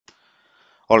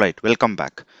Alright, welcome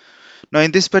back. Now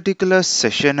in this particular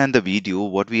session and the video,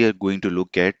 what we are going to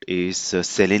look at is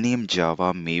Selenium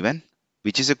Java Maven,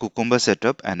 which is a Cucumber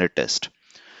setup and a test.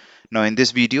 Now in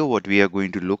this video, what we are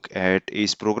going to look at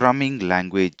is programming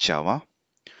language Java,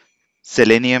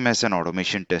 Selenium as an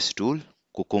automation test tool,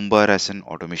 Cucumber as an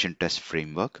automation test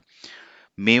framework,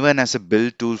 Maven as a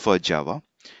build tool for Java,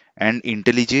 and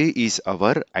IntelliJ is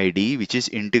our IDE, which is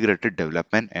integrated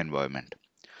development environment.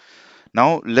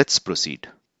 Now let's proceed.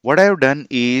 What I have done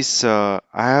is I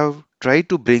have tried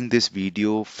to bring this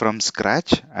video from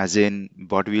scratch, as in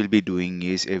what we will be doing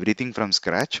is everything from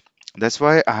scratch. That's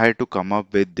why I had to come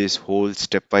up with this whole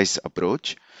stepwise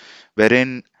approach,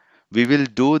 wherein we will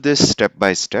do this step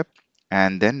by step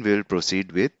and then we will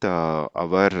proceed with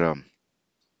our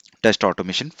test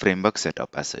automation framework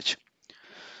setup as such.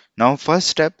 Now, first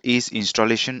step is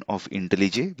installation of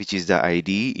IntelliJ, which is the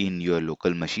IDE in your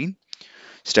local machine.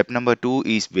 Step number 2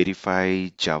 is verify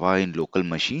Java in local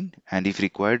machine and if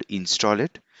required install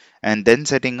it and then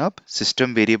setting up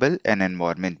system variable and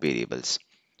environment variables.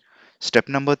 Step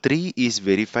number 3 is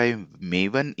verify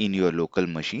Maven in your local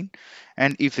machine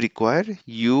and if required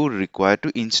you require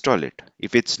to install it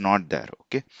if it's not there.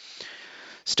 Okay.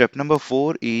 Step number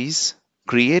 4 is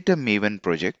create a Maven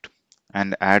project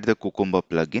and add the Cucumber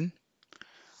plugin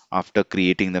after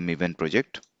creating the Maven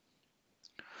project.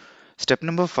 Step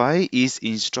number 5 is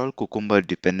install Cucumber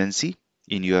dependency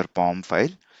in your POM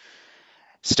file.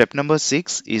 Step number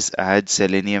 6 is add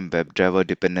Selenium WebDriver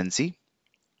dependency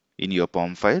in your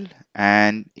POM file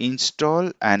and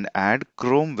install and add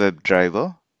Chrome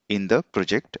WebDriver in the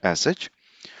project as such.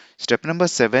 Step number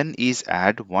 7 is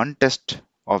add one test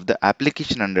of the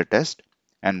application under test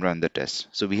and run the test.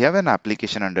 So we have an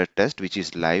application under test which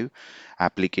is live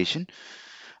application.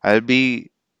 I'll be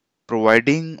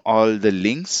providing all the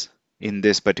links in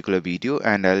this particular video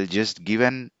and I'll just give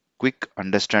an quick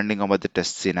understanding about the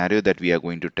test scenario that we are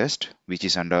going to test, which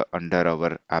is under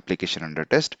our application under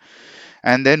test,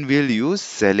 and then we'll use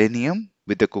Selenium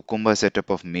with the Cucumber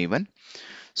setup of Maven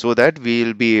so that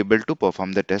we'll be able to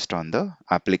perform the test on the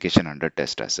application under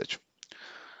test as such.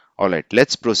 Alright,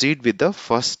 let's proceed with the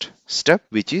first step,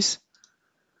 which is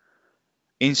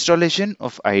installation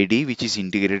of IDE, which is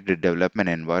integrated development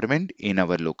environment in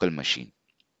our local machine.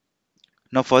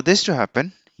 Now for this to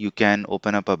happen, you can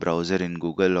open up a browser in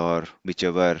Google or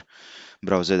whichever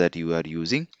browser that you are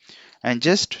using and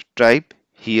just type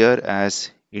here as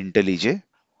IntelliJ.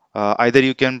 Either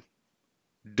you can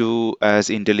do as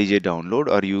IntelliJ download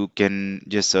or you can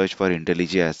just search for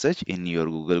IntelliJ as such in your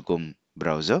Google Chrome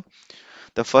browser.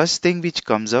 The first thing which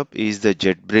comes up is the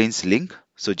JetBrains link.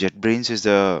 So JetBrains is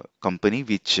a company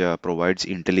which provides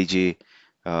IntelliJ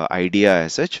IDEA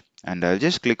as such, and I'll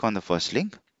just click on the first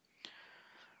link.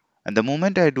 And the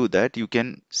moment I do that, you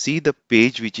can see the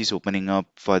page which is opening up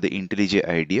for the IntelliJ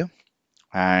IDEA.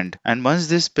 And once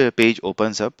this page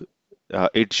opens up,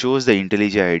 it shows the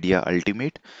IntelliJ IDEA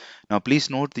Ultimate. Now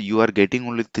please note that you are getting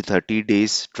only the 30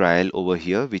 days trial over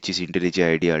here, which is IntelliJ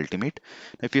IDEA Ultimate.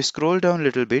 If you scroll down a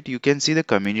little bit, you can see the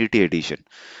Community Edition.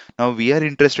 Now we are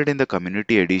interested in the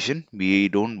Community Edition. We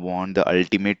don't want the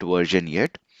Ultimate version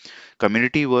yet.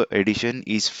 Community edition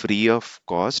is free of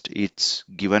cost. It's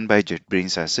given by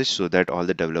JetBrains as such so that all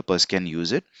the developers can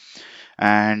use it.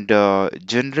 And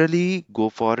generally go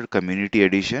for community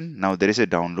edition. Now there is a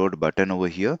download button over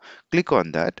here. Click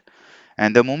on that.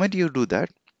 And the moment you do that,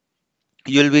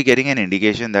 you'll be getting an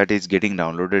indication that it's getting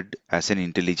downloaded as an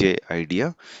IntelliJ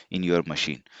IDEA in your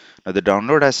machine. Now the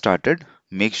download has started.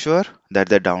 Make sure that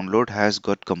the download has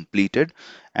got completed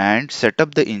and set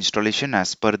up the installation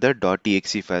as per the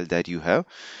 .exe file that you have.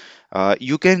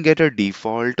 You can get a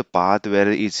default path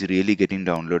where it's really getting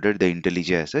downloaded, the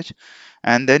IntelliJ as such,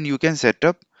 and then you can set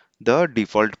up the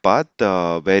default path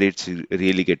where it's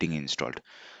really getting installed.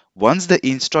 Once the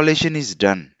installation is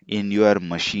done in your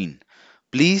machine,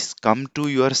 please come to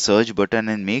your search button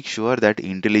and make sure that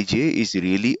IntelliJ is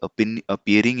really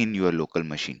appearing in your local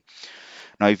machine.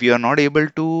 Now, if you are not able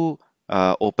to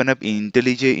open up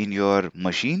IntelliJ in your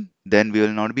machine, then we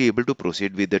will not be able to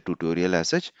proceed with the tutorial as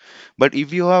such. But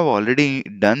if you have already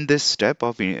done this step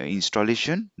of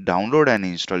installation, download and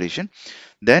installation,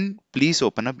 then please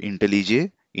open up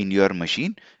IntelliJ in your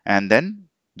machine and then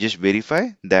just verify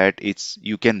that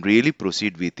you can really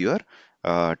proceed with your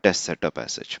test setup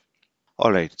as such.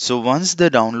 Alright, so once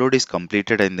the download is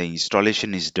completed and the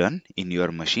installation is done in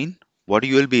your machine, what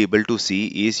you will be able to see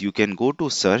is you can go to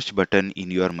search button in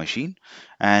your machine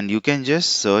and you can just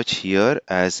search here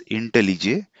as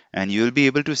IntelliJ and you will be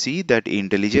able to see that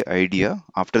IntelliJ IDEA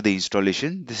after the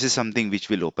installation. This is something which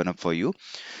will open up for you.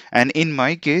 And in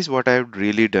my case, what I've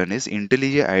really done is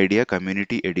IntelliJ IDEA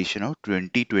Community Edition of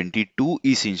 2022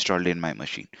 is installed in my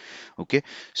machine. Okay,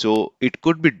 so it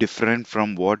could be different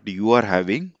from what you are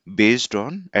having based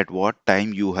on at what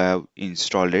time you have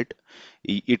installed it.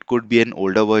 It could be an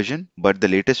older version, but the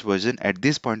latest version at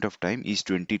this point of time is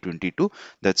 2022.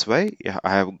 That's why I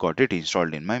have got it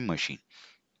installed in my machine.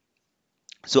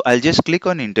 So I'll just click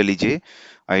on IntelliJ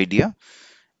IDEA,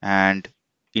 and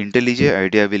IntelliJ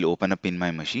IDEA will open up in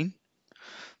my machine.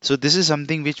 So this is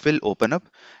something which will open up,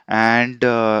 and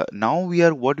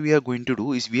now what we are going to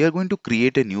do is we are going to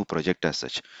create a new project as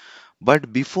such.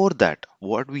 But before that,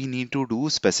 what we need to do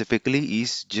specifically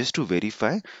is just to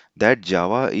verify that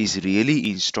Java is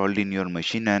really installed in your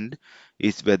machine, and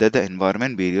is whether the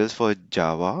environment variables for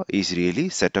Java is really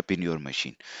set up in your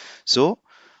machine. So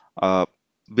uh,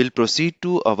 we'll proceed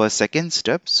to our second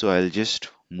step. So I'll just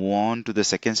move on to the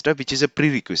second step, which is a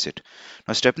prerequisite.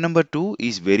 Now, step number two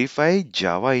is verify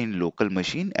Java in local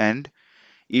machine, and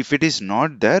if it is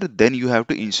not there, then you have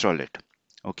to install it.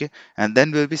 Okay, and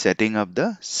then we'll be setting up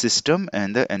the system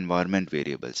and the environment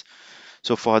variables.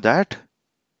 So for that,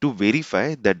 to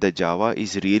verify that the Java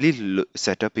is really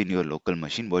set up in your local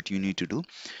machine, what you need to do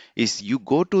is you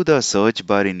go to the search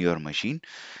bar in your machine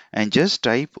and just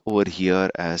type over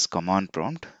here as command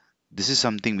prompt. This is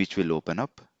something which will open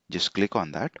up. Just click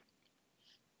on that,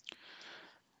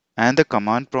 and the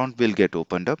command prompt will get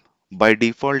opened up. By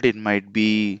default, it might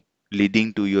be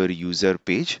leading to your user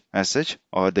page as such,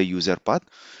 or the user path.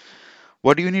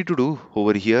 What you need to do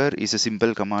over here is a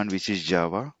simple command, which is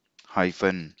Java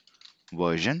hyphen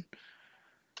version,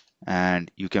 and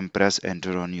you can press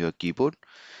enter on your keyboard.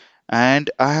 And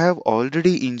I have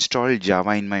already installed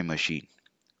Java in my machine.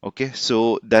 Okay,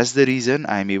 so that's the reason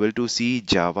I'm able to see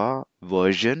Java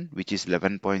version, which is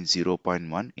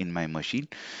 11.0.1 in my machine.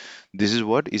 This is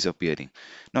what is appearing.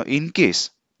 Now, in case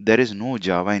there is no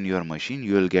Java in your machine,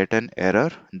 you will get an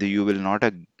error that you will not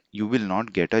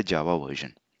get a Java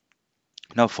version.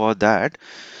 Now, for that,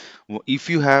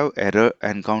 if you have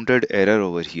encountered error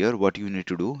over here, what you need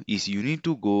to do is you need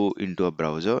to go into a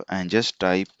browser and just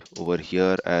type over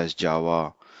here as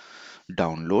Java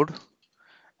download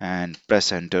and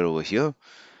press enter over here.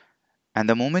 And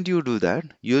the moment you do that,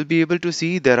 you'll be able to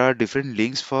see there are different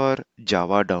links for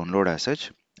Java download as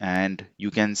such, and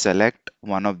you can select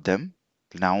one of them.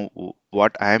 Now,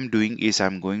 what I am doing is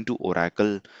I'm going to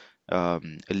Oracle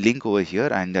link over here,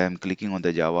 and I'm clicking on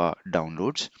the Java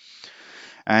downloads.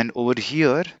 And over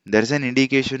here, there is an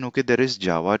indication, okay, there is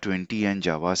Java 20 and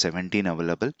Java 17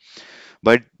 available,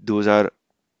 but those are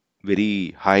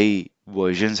very high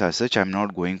versions as such. I'm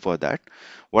not going for that.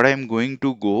 What I'm going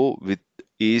to go with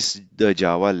is the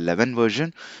Java 11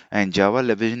 version, and Java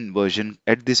 11 version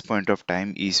at this point of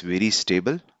time is very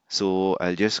stable. So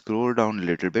I'll just scroll down a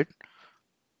little bit,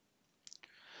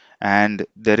 and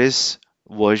there is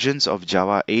versions of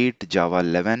Java 8, Java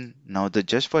 11. Now, the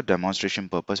just for demonstration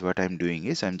purpose, what I'm doing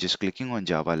is I'm just clicking on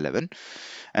Java 11,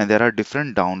 and there are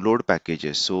different download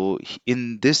packages. So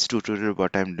in this tutorial,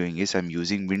 what I'm doing is I'm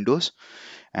using Windows,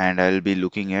 and I'll be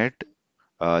looking at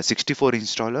 64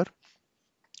 installer.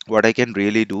 What I can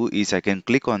really do is I can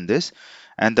click on this,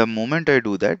 and the moment I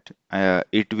do that,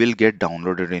 it will get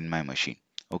downloaded in my machine.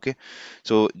 Okay,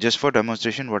 so just for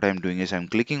demonstration, what I'm doing is I'm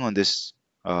clicking on this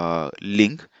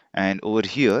link, and over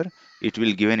here it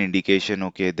will give an indication,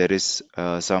 okay, there is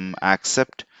some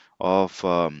accept of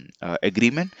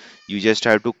agreement. You just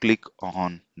have to click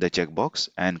on the checkbox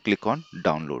and click on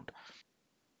download.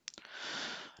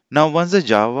 Now, once the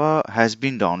Java has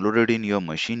been downloaded in your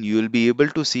machine, you will be able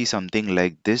to see something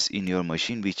like this in your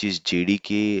machine, which is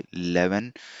JDK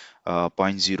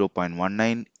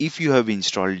 11.0.19 if you have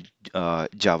installed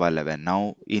Java 11.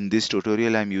 Now, in this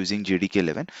tutorial, I'm using JDK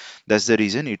 11. That's the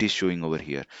reason it is showing over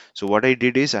here. So what I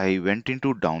did is I went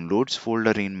into downloads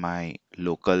folder in my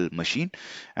local machine,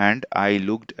 and I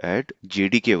looked at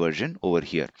JDK version over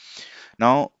here.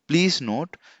 Now, please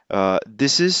note,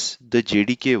 this is the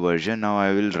JDK version. Now,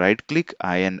 I will right click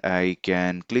and I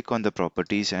can click on the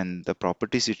properties, and the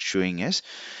properties it's showing as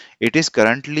it is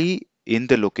currently in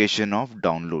the location of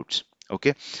downloads.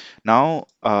 Okay. Now,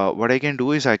 what I can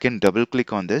do is I can double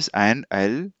click on this, and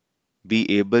I'll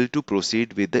be able to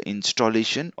proceed with the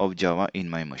installation of Java in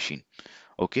my machine.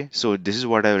 Okay, so this is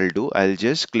what I will do. I'll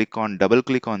just double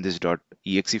click on this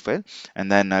 .exe file,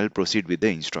 and then I'll proceed with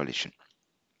the installation.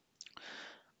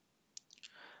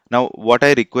 Now, what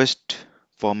I request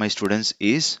for my students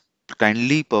is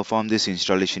kindly perform this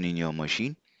installation in your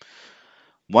machine.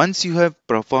 Once you have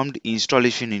performed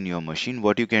installation in your machine,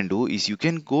 what you can do is you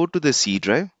can go to the C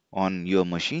drive on your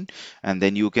machine, and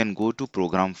then you can go to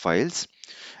program files,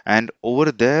 and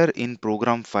over there in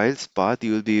program files path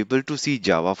you will be able to see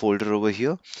Java folder over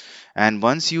here. And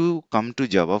once you come to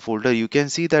Java folder, you can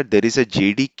see that there is a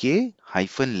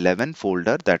JDK-11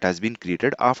 folder that has been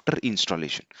created after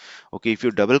installation. Okay, if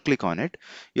you double click on it,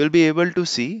 you'll be able to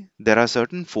see there are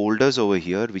certain folders over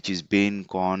here, which is bin,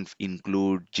 conf,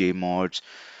 include, jmods,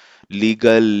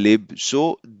 legal, lib.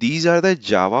 So these are the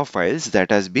Java files that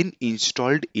has been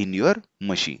installed in your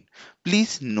machine.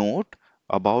 Please note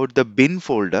about the bin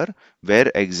folder, where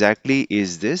exactly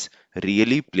is this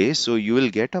really placed. So you will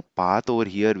get a path over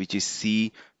here which is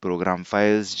C program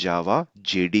files Java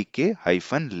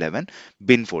JDK-11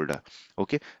 bin folder.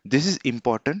 Okay, this is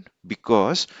important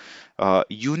because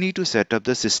you need to set up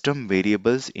the system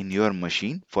variables in your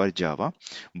machine for Java.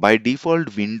 By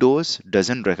default, Windows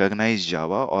doesn't recognize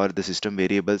Java or the system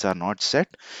variables are not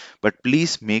set. But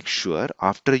please make sure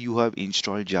after you have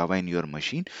installed Java in your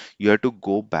machine, you have to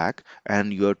go back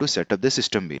and you have to set up the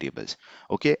system variables.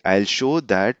 Okay, I'll show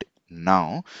that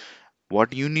now.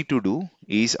 What you need to do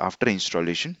is after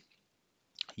installation,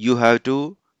 you have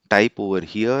to type over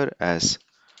here as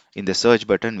in the search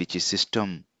button, which is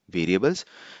system variables.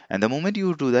 And the moment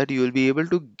you do that, you will be able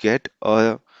to get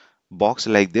a box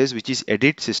like this, which is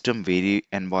edit system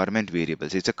environment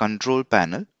variables. It's a control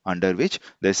panel under which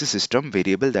there's a system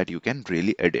variable that you can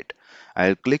really edit.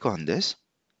 I'll click on this,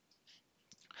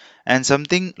 and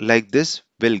something like this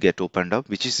will get opened up,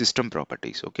 which is system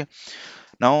properties. Okay,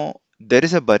 now there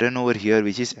is a button over here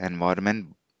which is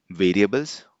environment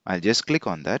variables. I'll just click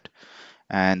on that,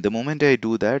 and the moment I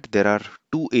do that, there are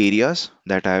two areas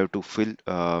that I have to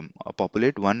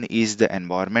populate. One is the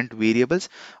environment variables,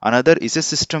 another is a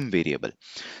system variable.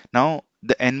 Now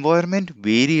the environment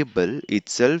variable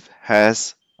itself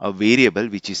has a variable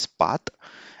which is path,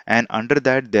 and under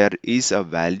that there is a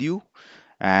value.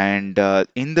 And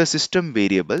in the system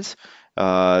variables,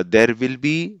 there will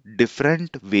be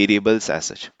different variables as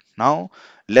such. Now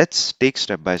let's take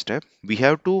step by step. We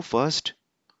have to first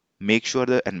make sure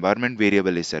the environment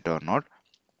variable is set or not.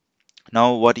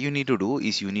 Now what you need to do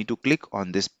is you need to click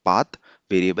on this path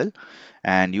variable,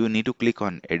 and you need to click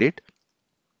on edit,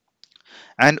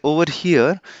 and over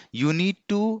here you need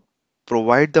to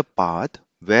provide the path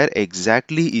where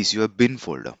exactly is your bin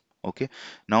folder. Okay,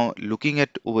 now looking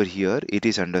at over here, it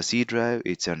is under C drive,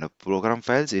 it's under program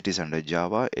files, it is under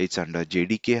Java, it's under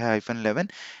JDK-11,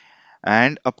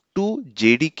 and up to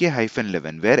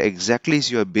JDK-11, where exactly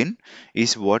is your bin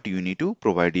is what you need to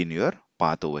provide in your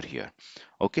path over here.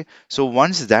 Okay, so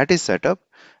once that is set up,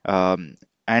 um,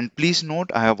 and please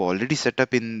note I have already set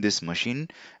up in this machine,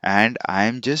 and I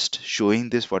am just showing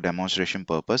this for demonstration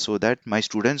purpose so that my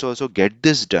students also get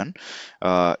this done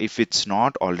if it's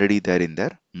not already there in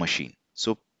their machine.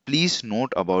 So please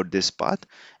note about this path,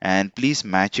 and please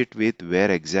match it with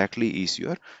where exactly is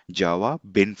your Java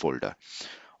bin folder.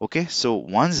 Okay, so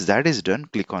once that is done,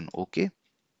 click on OK.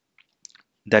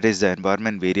 That is the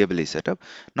environment variable is set up.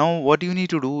 Now what you need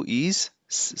to do is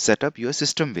set up your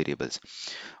system variables.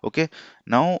 Okay,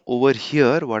 now over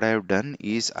here what I have done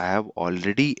is I have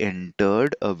already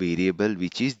entered a variable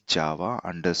which is Java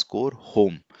underscore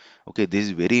home. Okay, this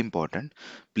is very important.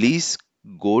 Please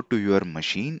go to your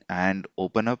machine and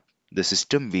open up the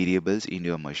system variables in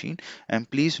your machine,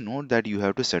 and please note that you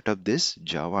have to set up this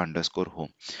Java underscore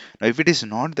home. Now if it is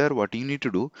not there, what you need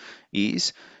to do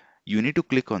is you need to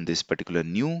click on this particular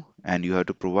new, and you have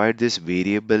to provide this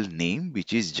variable name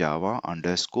which is Java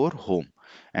underscore home.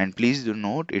 And please do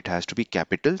note it has to be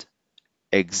capital,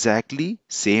 exactly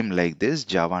same like this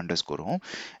Java underscore home.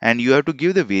 And you have to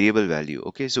give the variable value.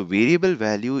 Okay, so variable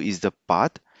value is the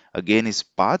path, again is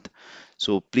path.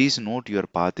 So please note your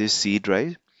path is C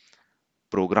drive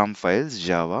program files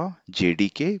Java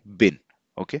JDK bin.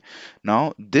 Okay,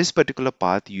 now this particular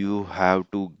path you have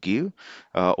to give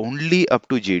only up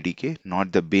to JDK,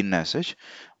 not the bin as such.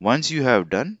 Once you have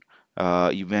done,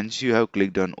 once you have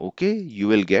clicked on OK, you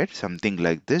will get something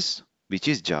like this, which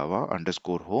is Java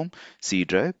underscore home C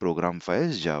drive program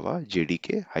files Java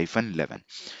JDK hyphen 11.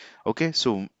 Okay,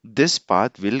 so this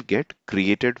path will get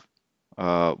created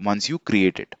once you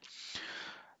create it.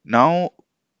 Now,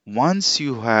 once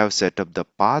you have set up the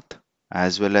path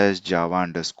as well as Java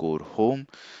underscore home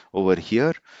over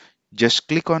here, just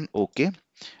click on OK,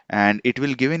 and it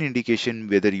will give an indication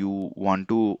whether you want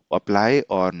to apply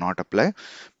or not apply.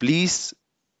 Please,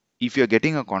 if you're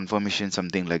getting a confirmation,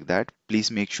 something like that,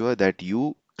 please make sure that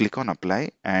you click on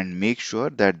apply and make sure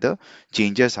that the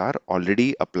changes are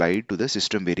already applied to the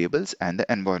system variables and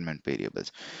the environment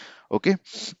variables. Okay.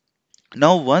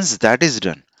 Now, once that is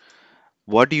done,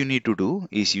 what you need to do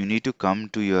is you need to come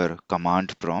to your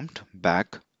command prompt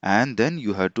back. and then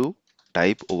you have to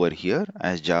type over here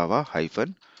as Java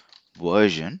hyphen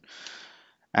version,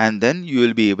 and then you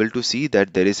will be able to see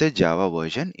that there is a Java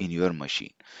version in your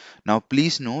machine. Now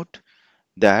please note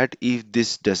that if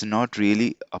this does not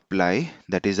really apply,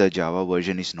 that is a Java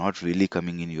version is not really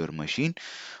coming in your machine,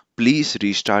 please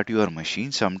restart your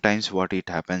machine. Sometimes what it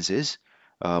happens is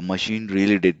machine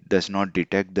really does not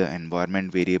detect the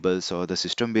environment variables or the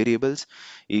system variables.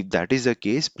 If that is the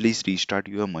case, please restart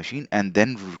your machine and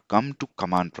then come to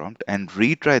command prompt and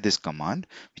retry this command,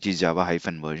 which is Java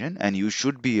hyphen version, and you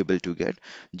should be able to get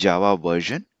Java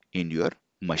version in your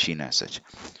machine as such.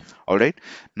 All right,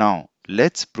 now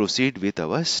let's proceed with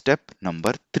our step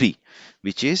number 3,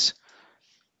 which is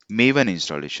Maven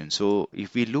installation. So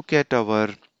if we look at our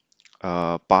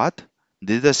path,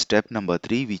 this is the step number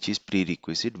 3, which is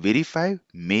prerequisite. Verify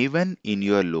Maven in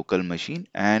your local machine,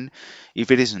 and if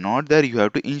it is not there, you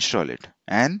have to install it.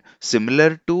 And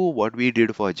similar to what we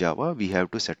did for Java, we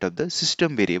have to set up the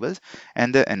system variables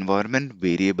and the environment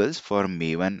variables for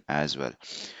Maven as well.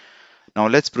 Now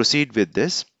let's proceed with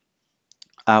this.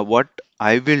 What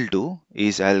I will do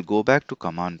is I'll go back to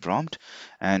command prompt,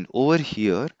 and over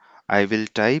here I will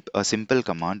type a simple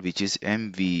command, which is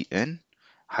mvn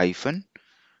hyphen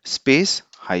space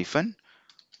hyphen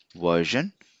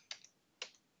version,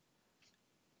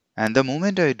 and the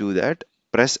moment I do that,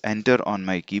 press enter on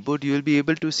my keyboard, you will be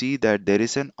able to see that there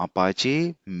is an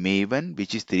Apache Maven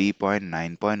which is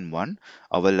 3.9.1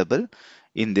 available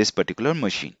in this particular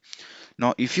machine.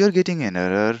 Now if you are getting an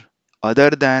error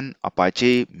other than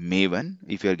Apache Maven,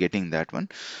 if you are getting that one,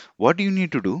 what you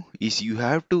need to do is you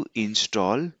have to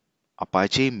install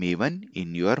Apache Maven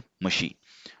in your machine.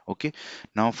 Okay,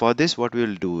 now for this what we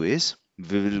will do is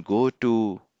we will go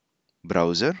to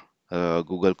browser,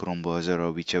 Google Chrome browser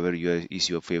or whichever is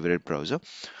your favorite browser,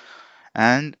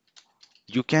 and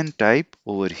you can type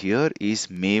over here is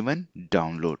Maven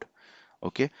download.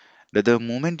 Okay, the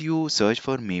moment you search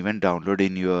for Maven download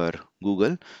in your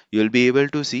Google, you'll be able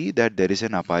to see that there is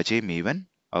an Apache Maven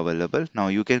available. Now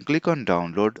you can click on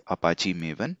download Apache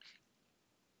Maven,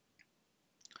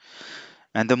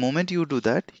 and the moment you do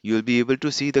that, you'll be able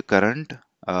to see the current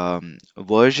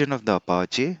version of the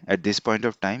Apache at this point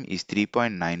of time is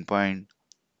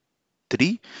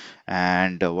 3.9.3,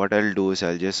 and what I'll do is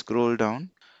I'll just scroll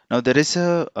down. Now there is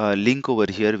a link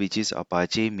over here which is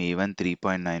Apache Maven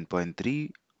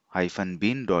 3.9.3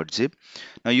 bin.zip.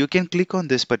 Now you can click on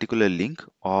this particular link,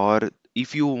 or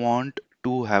if you want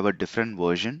to have a different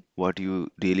version, what you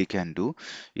really can do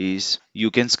is you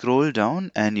can scroll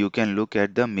down and you can look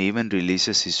at the Maven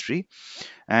releases history,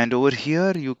 and over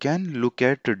here you can look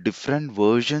at different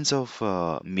versions of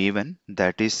Maven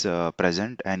that is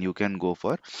present, and you can go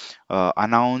for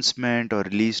announcement or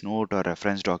release note or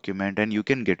reference document, and you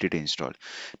can get it installed.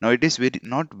 Now it is very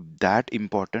not that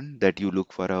important that you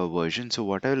look for a version. So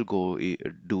what I will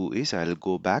do is I'll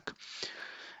go back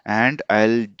and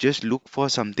I'll just look for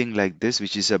something like this,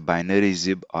 which is a binary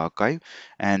zip archive,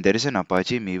 and there is an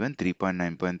Apache Maven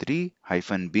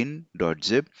 3.9.3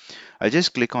 bin.zip. I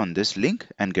just click on this link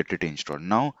and get it installed.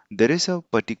 Now there is a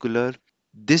particular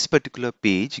this particular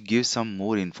page gives some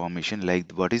more information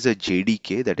like what is a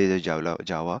JDK, that is a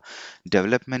Java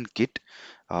development kit,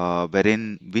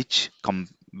 wherein which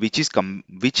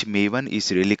Maven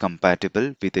is really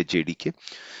compatible with a JDK.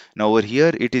 Now over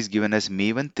here it is given as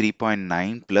Maven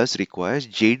 3.9 plus requires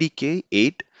JDK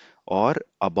 8 or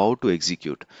about to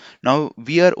execute. Now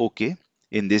we are okay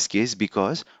in this case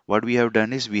because what we have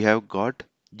done is we have got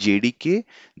JDK,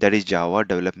 that is Java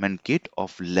Development Kit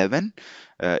of 11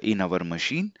 in our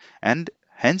machine, and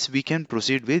hence we can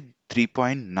proceed with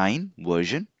 3.9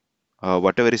 version,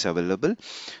 whatever is available.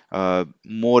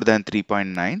 More than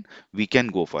 3.9 we can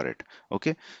go for it.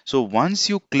 Okay, so once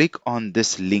you click on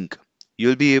this link,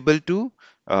 you'll be able to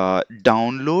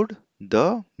download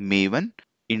the Maven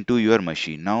into your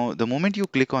machine. Now the moment you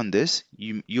click on this,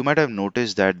 you might have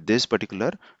noticed that this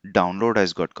particular download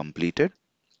has got completed.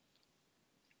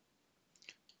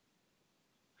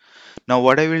 Now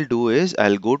what I will do is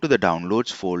I'll go to the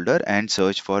downloads folder and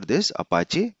search for this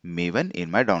Apache Maven in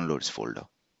my downloads folder.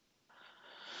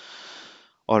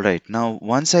 Alright, now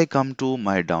once I come to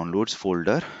my downloads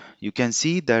folder, you can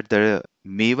see that the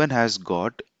Maven has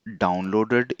got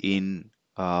downloaded in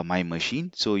my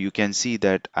machine. So you can see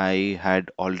that I had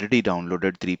already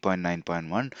downloaded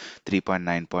 3.9.1,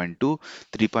 3.9.2,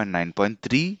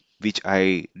 3.9.3, which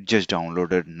I just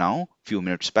downloaded now few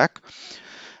minutes back.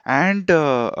 And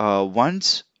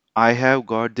once I have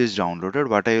got this downloaded,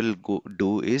 what I will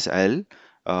do is I'll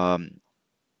um,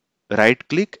 right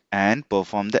click and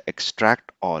perform the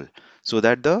extract all, so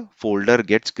that the folder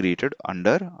gets created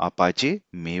under Apache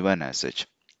Maven as such.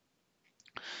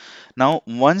 Now,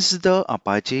 once the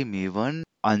Apache Maven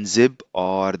unzip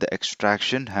or the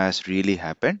extraction has really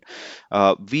happened,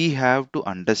 we have to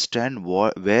understand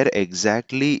where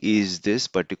exactly is this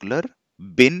particular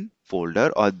bin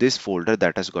folder or this folder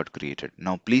that has got created.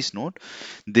 Now, please note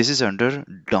this is under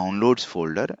downloads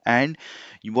folder, and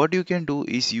what you can do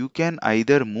is you can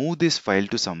either move this file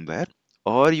to somewhere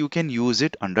or you can use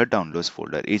it under downloads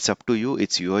folder. It's up to you,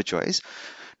 it's your choice.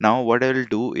 Now what I'll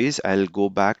do is I'll go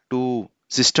back to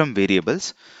system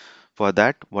variables. For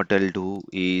that, what I'll do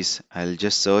is I'll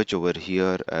just search over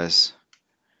here as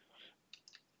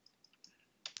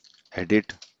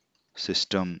edit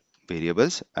system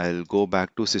variables. I'll go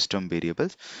back to system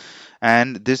variables,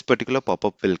 and this particular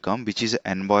pop-up will come, which is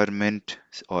environment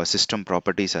or system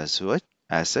properties as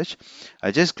such.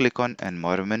 I just click on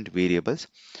environment variables,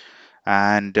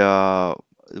 and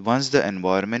once the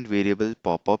environment variable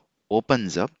pop-up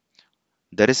opens up,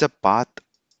 there is a path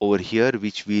over here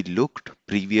which we looked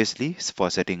previously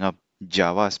for setting up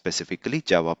Java, specifically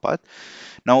Java path.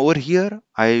 Now over here,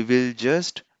 I will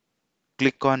just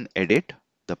click on edit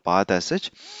the path as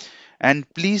such.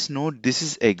 And please note this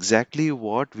is exactly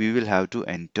what we will have to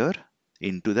enter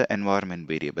into the environment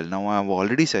variable. Now I have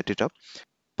already set it up,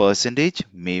 percentage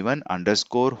maven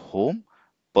underscore home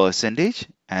percentage,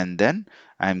 and then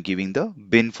I'm giving the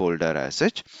bin folder as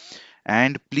such.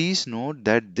 And please note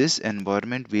that this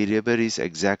environment variable is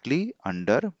exactly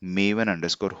under maven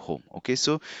underscore home. Okay,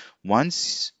 so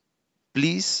once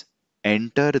please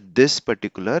enter this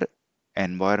particular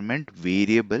environment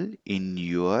variable in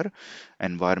your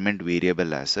environment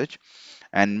variable as such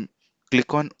and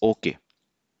click on OK.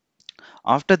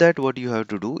 After that, what you have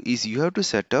to do is you have to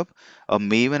set up a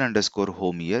maven underscore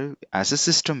home here as a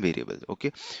system variable.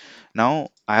 Okay, now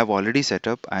I have already set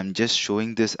up, I'm just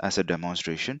showing this as a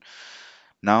demonstration.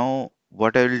 Now,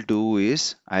 what I will do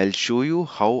is I'll show you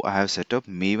how I have set up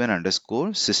maven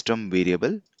underscore system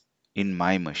variable in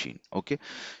my machine. Okay,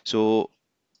 so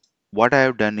what I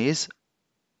have done is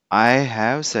I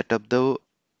have set up the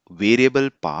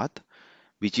variable path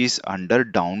which is under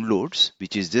downloads,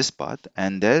 which is this path,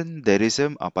 and then there is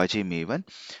an Apache Maven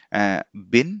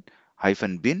bin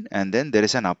hyphen bin, and then there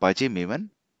is an Apache Maven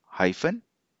hyphen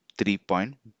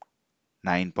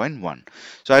 3.9.1.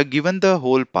 So I've given the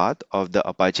whole path of the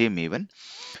Apache Maven,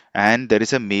 and there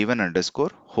is a maven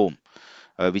underscore home,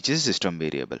 which is system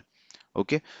variable.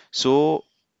 Okay, so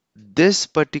this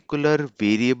particular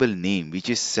variable name which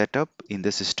is set up in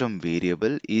the system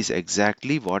variable is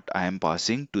exactly what I am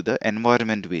passing to the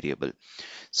environment variable.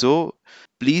 So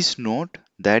please note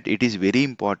that it is very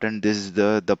important, this is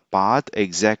the path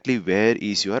exactly where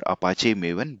is your Apache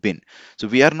Maven bin. So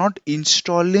we are not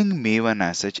installing Maven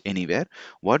as such anywhere.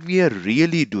 What we are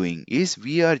really doing is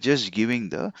we are just giving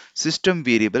the system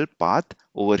variable path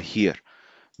over here,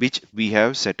 which we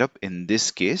have set up in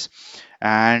this case.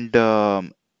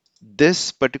 And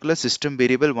this particular system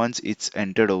variable, once it's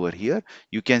entered over here,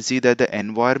 you can see that the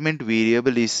environment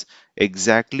variable is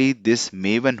exactly this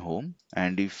maven home.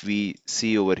 And if we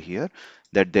see over here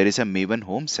that there is a maven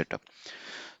home setup.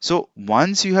 So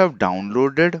once you have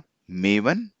downloaded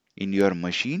maven in your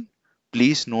machine,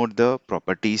 please note the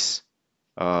properties,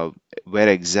 uh, where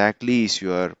exactly is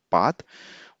your path.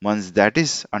 Once that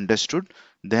is understood,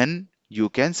 then you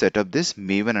can set up this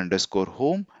maven underscore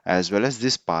home as well as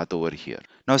this path over here.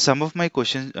 Now, some of my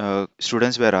questions,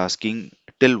 students were asking,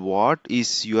 till what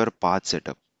is your path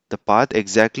setup? The path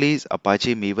exactly is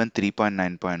Apache Maven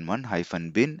 3.9.1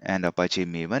 hyphen bin and Apache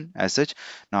Maven as such.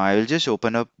 Now, I will just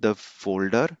open up the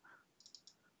folder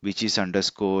which is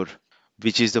underscore,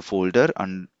 which is the folder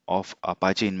of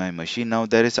Apache in my machine. Now,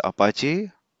 there is Apache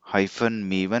hyphen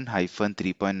Maven hyphen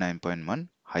 3.9.1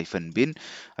 hyphen bin.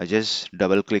 I just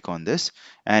double click on this,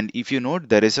 and if you note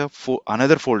there is a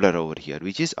another folder over here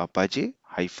which is Apache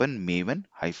hyphen Maven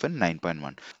hyphen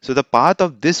 9.1. So the path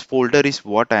of this folder is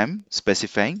what I am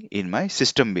specifying in my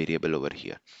system variable over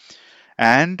here.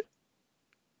 And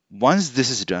once this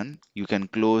is done, you can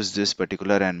close this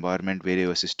particular environment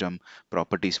variable system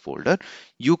properties folder.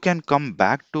 You can come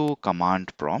back to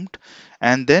command prompt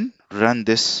and then run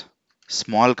this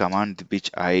small command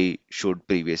which I showed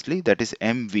previously, that is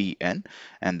mvn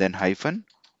and then hyphen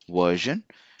version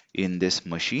in this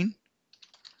machine,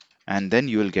 and then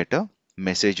you will get a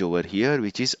message over here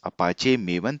which is Apache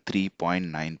Maven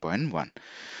 3.9.1.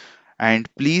 And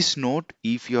please note,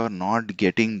 if you are not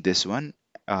getting this one,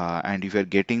 and if you are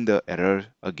getting the error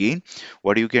again,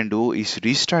 what you can do is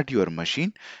restart your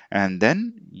machine, and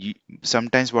then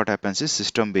sometimes what happens is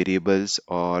system variables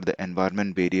or the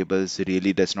environment variables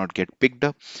really does not get picked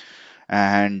up,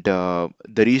 and the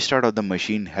restart of the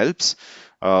machine helps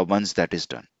once that is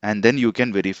done. And then you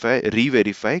can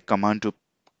re-verify command to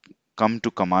come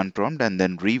to command prompt and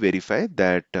then re-verify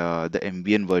that the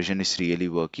ambient version is really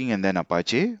working, and then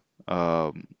Apache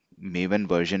Maven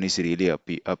version is really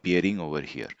appearing over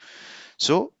here.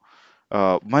 So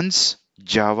once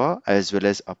Java as well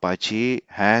as Apache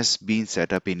has been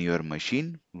set up in your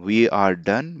machine, we are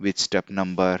done with step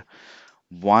number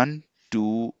 1,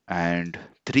 2, and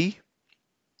 3.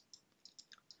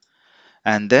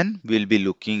 And then we'll be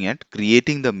looking at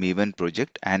creating the Maven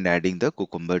project and adding the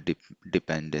Cucumber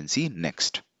dependency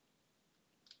next.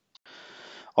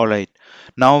 All right.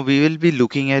 Now we will be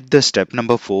looking at the step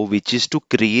number 4, which is to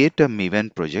create a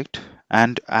Maven project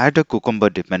and add a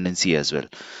Cucumber dependency as well.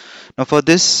 Now for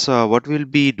this, what we'll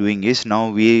be doing is, now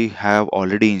we have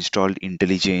already installed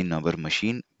Intellij in our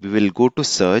machine. We will go to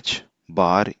search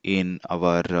bar in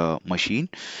our machine,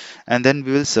 and then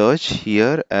we will search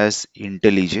here as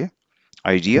Intellij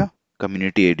IDEA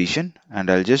Community Edition, and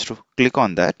I'll just click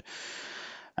on that,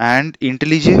 and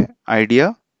Intellij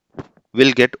IDEA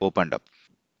will get opened up.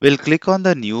 We'll click on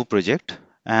the new project,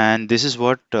 and this is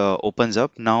what opens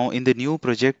up. Now in the new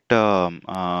project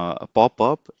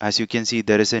pop-up, as you can see,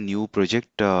 there is a new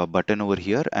project button over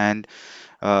here, and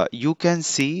you can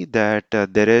see that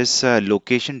there is a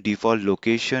location, default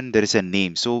location, there is a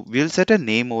name. So we'll set a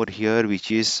name over here, which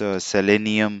is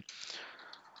Selenium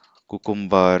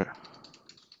Cucumber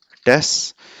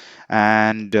Tests,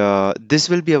 and this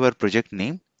will be our project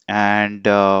name. And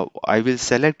I will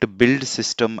select build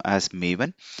system as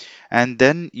Maven, and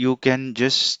then you can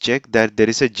just check that there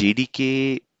is a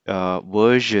JDK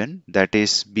version that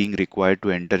is being required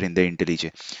to enter in the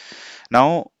IntelliJ.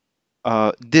 Now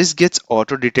this gets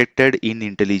auto detected in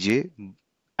IntelliJ.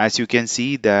 As you can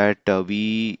see that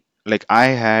I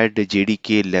had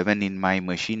JDK 11 in my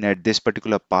machine at this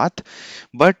particular path,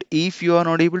 but if you are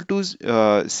not able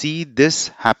to see this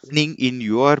happening in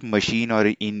your machine or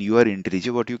in your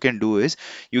IntelliJ, what you can do is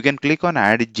you can click on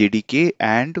add JDK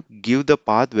and give the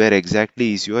path where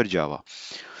exactly is your Java.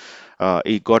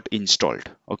 It got installed.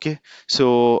 Okay,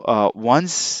 so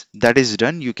once that is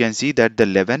done, you can see that the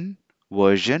 11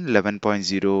 version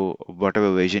 11.0,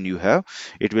 whatever version you have,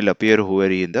 it will appear over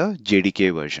in the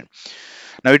JDK version.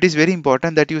 Now it is very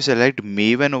important that you select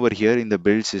Maven over here in the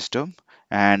build system,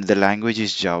 and the language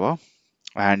is Java,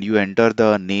 and you enter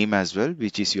the name as well,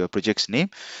 which is your project's name,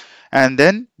 and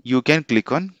then you can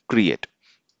click on create.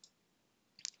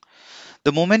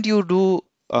 The moment you do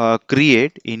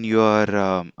create in your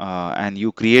and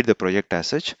you create the project as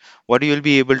such, what you will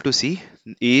be able to see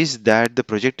is that the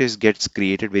project is gets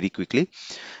created very quickly.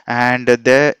 And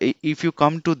there, if you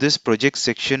come to this project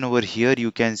section over here,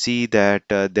 you can see that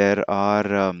there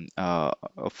are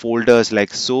folders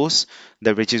like source,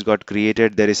 that which is got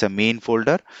created. There is a main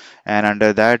folder, and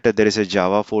under that there is a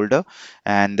Java folder,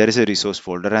 and there is a resource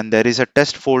folder, and there is a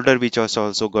test folder which was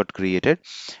also got created.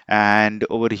 And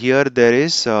over here there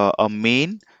is a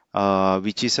main,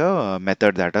 which is a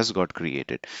method that has got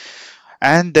created,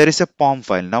 and there is a POM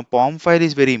file. Now POM file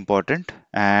is very important,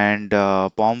 and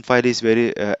POM file is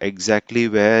very exactly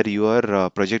where your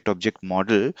project object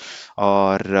model,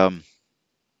 or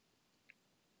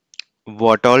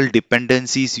what all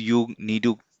dependencies you need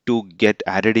to get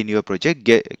added in your project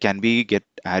can be get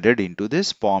added into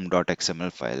this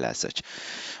pom.xml file as such.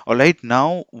 All right,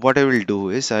 now what I will do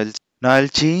is I'll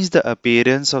change the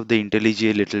appearance of the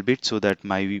IntelliJ a little bit so that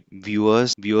my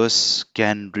viewers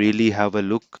can really have a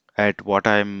look at what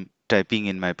I'm typing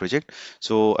in my project.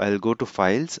 So I'll go to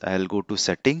files, I'll go to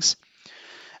settings,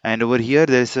 and over here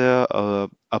there's a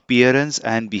appearance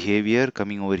and behavior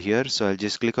coming over here. So I'll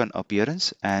just click on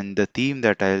appearance, and the theme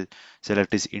that I'll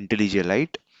select is IntelliJ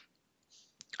Lite,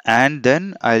 and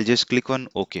then I'll just click on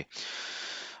OK.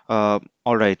 All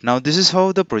right, now this is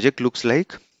how the project looks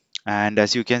like. And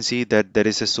as you can see that there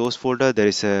is a source folder, there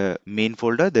is a main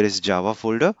folder, there is Java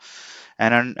folder,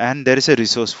 and there is a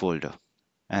resource folder,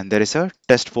 and there is a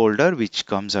test folder which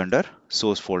comes under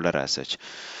source folder as such.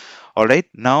 All right,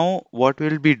 now what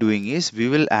we'll be doing is we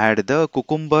will add the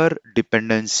Cucumber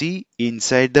dependency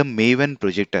inside the Maven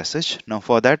project as such. Now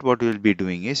for that, what we'll be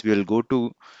doing is we'll go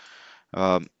to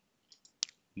um,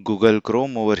 Google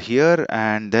Chrome over here,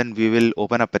 and then we will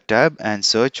open up a tab and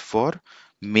search for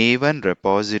Maven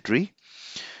repository.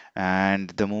 And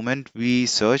the moment we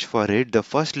search for it, the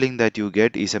first link that you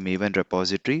get is a Maven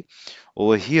repository.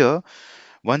 Over here,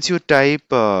 once you type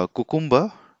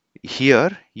Cucumber,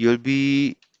 here you'll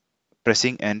be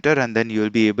pressing enter, and then you will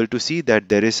be able to see that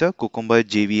there is a Cucumber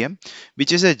JVM,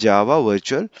 which is a Java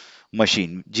virtual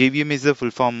machine. JVM is the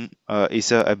full form,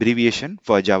 is a abbreviation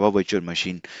for Java Virtual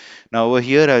Machine. Now over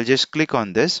here, I'll just click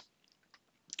on this,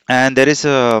 and there is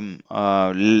a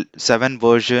 7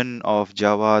 version of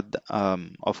Java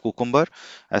of Cucumber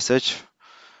as such.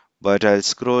 But I'll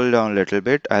scroll down a little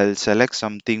bit. I'll select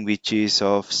something which is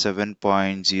of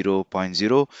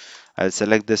 7.0.0. I'll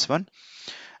select this one,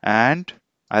 and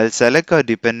I'll select a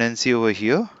dependency over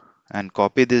here and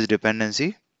copy this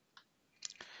dependency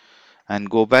and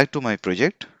go back to my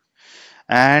project.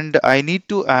 And I need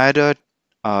to add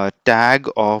a tag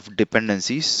of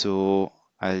dependencies. So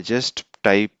I'll just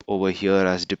type over here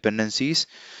as dependencies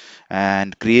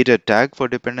and create a tag for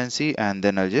dependency, and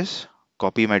then I'll just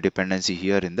copy my dependency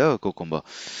here in the Cucumber.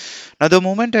 Now, the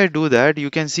moment I do that, you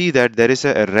can see that there is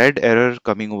a red error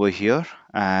coming over here,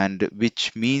 and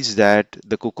which means that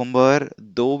the Cucumber,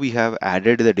 though we have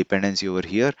added the dependency over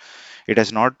here, it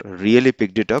has not really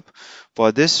picked it up.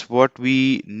 For this, what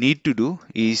we need to do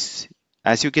is,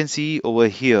 as you can see over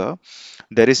here,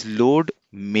 there is load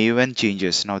Maven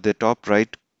changes. Now, the top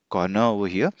right corner over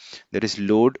here, there is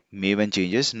load Maven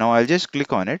changes. Now, I'll just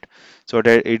click on it so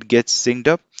that it gets synced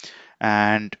up,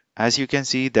 and as you can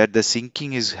see that the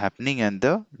syncing is happening and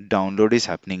the download is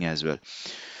happening as well,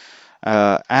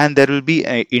 and there will be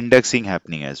a indexing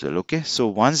happening as well. Okay, so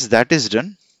once that is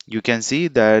done, you can see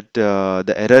that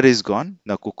the error is gone.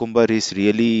 The Cucumber is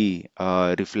really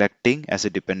reflecting as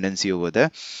a dependency over there.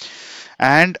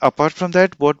 And apart from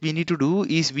that, what we need to do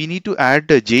is we need to add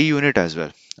the JUnit as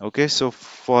well. Okay, so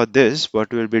for this,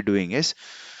 what we'll be doing is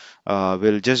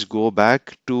we'll just go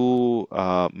back to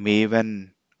Maven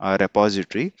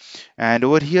repository, and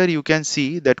over here you can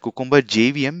see that Cucumber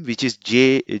JVM, which is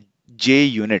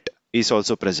JUnit, is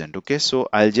also present. Okay, so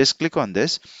I'll just click on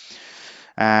this,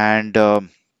 and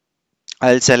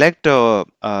I'll select the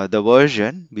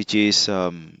version which is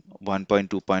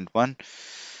 1.2.1,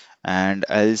 and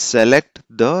I'll select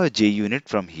the JUnit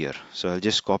from here. So I'll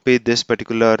just copy this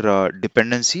particular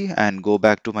dependency and go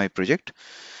back to my project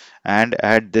and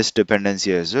add this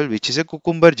dependency as well, which is a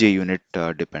Cucumber JUnit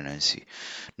dependency.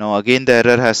 Now again the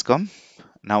error has come.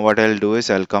 Now what I'll do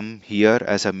is I'll come here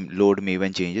as a load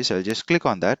Maven changes. I'll just click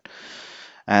on that,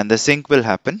 and the sync will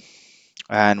happen.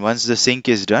 And once the sync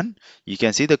is done, you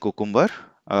can see the Cucumber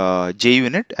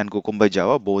JUnit and Cucumber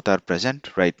Java both are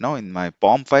present right now in my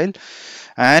POM file,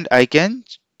 and I can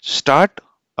start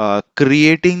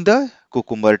creating the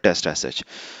Cucumber test as such.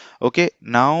 Okay,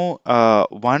 now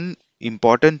one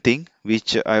important thing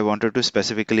which I wanted to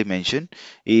specifically mention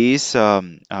is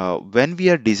when we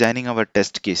are designing our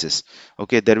test cases,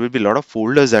 okay, there will be a lot of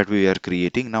folders that we are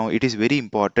creating. Now, it is very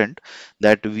important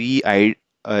that we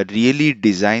really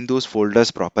design those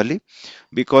folders properly,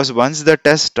 because once the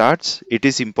test starts, it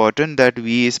is important that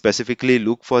we specifically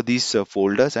look for these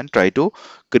folders and try to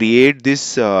create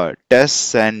these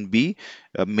tests and be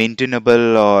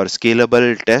maintainable or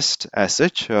scalable test as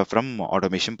such from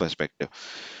automation perspective.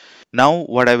 Now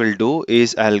what I will do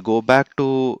is I'll go back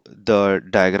to the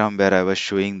diagram where I was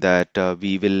showing that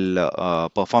we will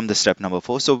perform the step number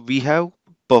 4. So we have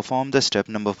performed the step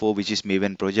number 4, which is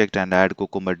Maven project and add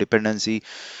Cucumber dependency.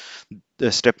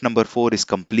 The step number 4 is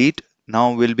complete.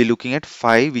 Now we'll be looking at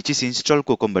 5, which is install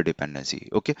Cucumber dependency.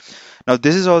 Okay, now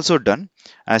this is also done.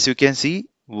 As you can see,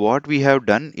 what we have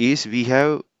done is we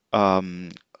have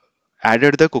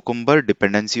added the Cucumber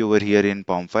dependency over here in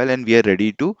POM file, and we are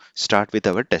ready to start with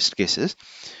our test cases.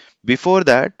 Before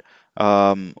that,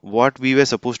 what we were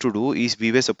supposed to do is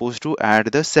we were supposed to add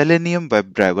the Selenium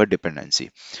WebDriver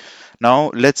dependency.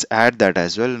 Now let's add that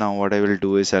as well. Now what I will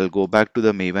do is I'll go back to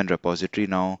the Maven repository.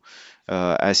 Now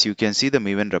as you can see, the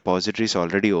Maven repository is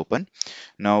already open.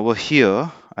 Now over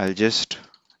here, I'll just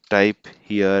type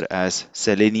here as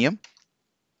Selenium,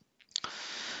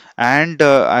 and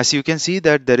as you can see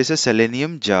that there is a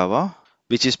Selenium Java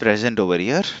which is present over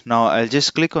here. Now I'll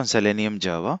just click on Selenium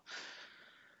Java,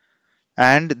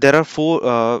 and there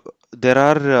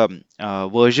are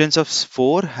versions of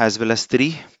 4 as well as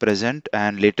 3 present,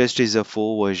 and latest is a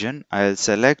 4 version. I'll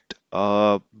select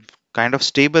a kind of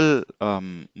stable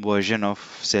version of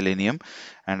Selenium,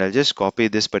 and I'll just copy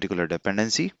this particular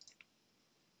dependency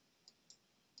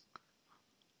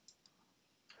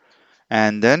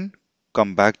and then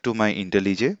come back to my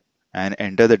IntelliJ and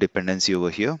enter the dependency over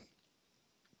here.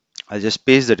 I'll just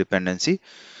paste the dependency,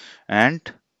 and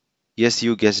yes,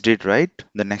 you guessed it right.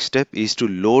 The next step is to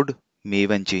load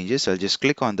Maven changes. I'll just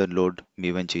click on the load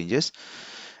Maven changes,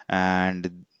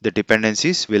 and the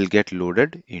dependencies will get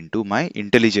loaded into my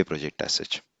IntelliJ project as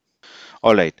such.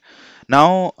 All right.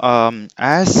 Now,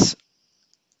 as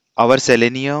our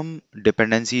Selenium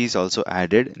dependency is also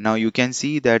added. Now you can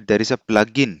see that there is a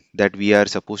plugin that we are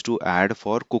supposed to add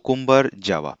for Cucumber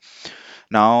Java.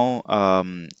 Now,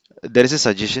 there is a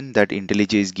suggestion that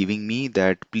IntelliJ is giving me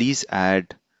that please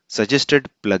add suggested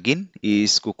plugin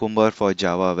is Cucumber for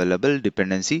Java available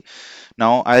dependency.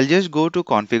 Now, I'll just go to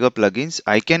configure plugins.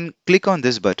 I can click on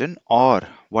this button, or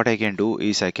what I can do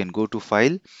is I can go to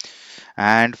file,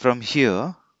 and from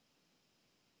here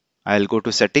I'll go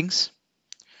to settings,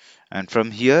 and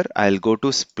from here I'll go to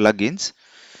plugins,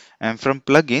 and from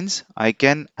plugins I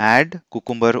can add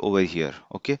Cucumber over here.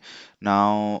 Okay,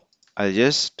 now I'll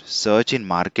just search in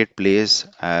marketplace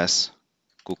as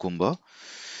Cucumber,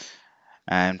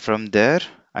 and from there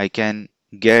I can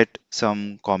get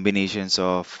some combinations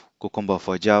of Cucumber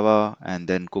for Java and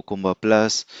then Cucumber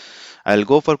Plus. I'll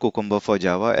go for Cucumber for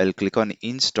Java. I'll click on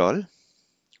install,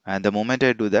 and the moment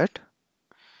I do that,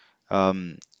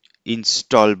 um,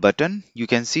 install button, you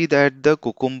can see that the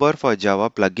Cucumber for Java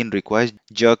plugin requires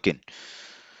Jerkin.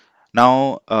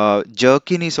 Now,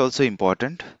 Jerkin is also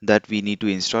important that we need to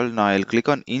install. Now, I'll click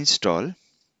on install,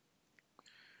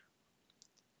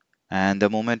 and the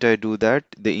moment I do that,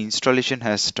 the installation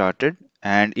has started,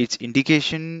 and it's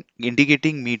indicating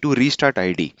me to restart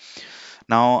IDE.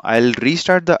 Now, I'll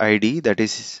restart the IDE, that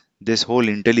is, this whole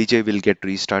IntelliJ will get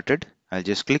restarted. I'll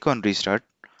just click on restart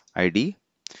IDE,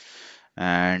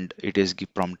 and it is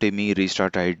prompting me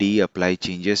restart IDE, apply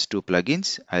changes to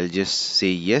plugins. I'll just say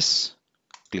yes,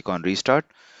 click on restart,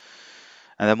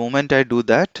 and the moment I do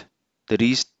that, the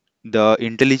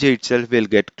IntelliJ itself will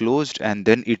get closed and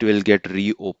then it will get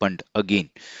reopened again.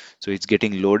 So it's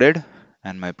getting loaded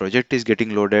and my project is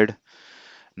getting loaded.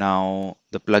 Now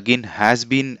the plugin has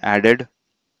been added,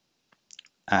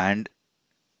 and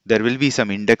there will be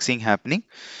some indexing happening,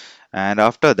 and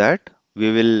after that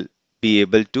we will be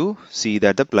able to see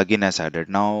that the plugin has added.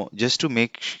 Now just to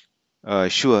make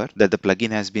sure that the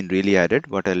plugin has been really added,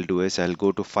 what I'll do is I'll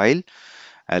go to file,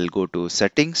 I'll go to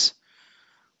settings,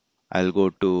 I'll go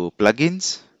to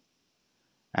plugins,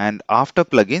 and after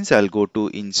plugins I'll go to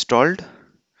installed,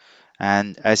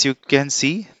 and as you can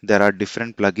see there are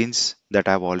different plugins that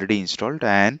I've already installed,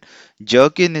 and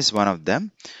Jerkin is one of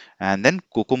them, and then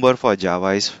Cucumber for Java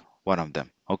is one of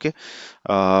them. Okay,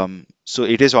 so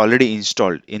it is already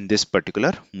installed in this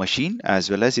particular machine, as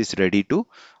well as is ready to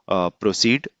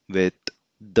proceed with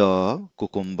the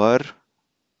Cucumber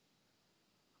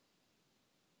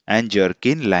and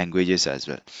Jerkin languages as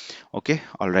well. Okay,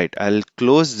 all right, I'll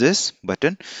close this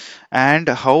button, and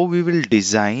how we will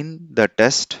design the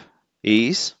test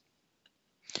is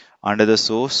under the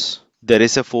source there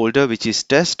is a folder which is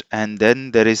test, and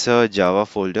then there is a Java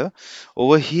folder.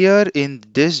 Over here in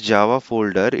this Java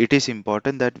folder, it is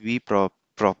important that we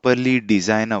properly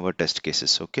design our test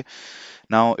cases. Okay,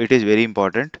 now it is very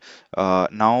important.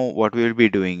 Now what we will be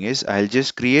doing is I'll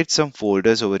just create some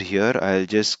folders over here. I'll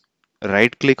just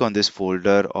right click on this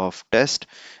folder of test,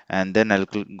 and then I'll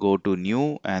go to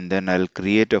new, and then I'll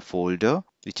create a folder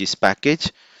which is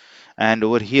package, and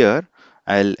over here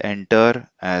I'll enter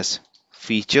as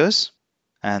features,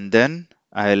 and then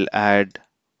I'll add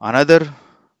another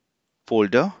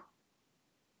folder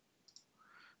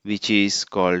which is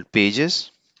called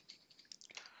pages,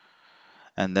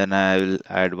 and then I will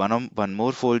add one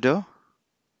more folder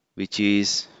which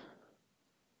is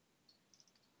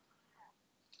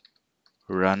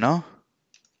runner,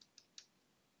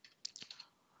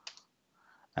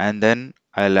 and then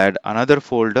I'll add another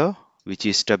folder which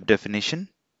is step definition.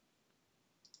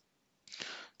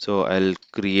 So I'll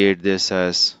create this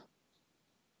as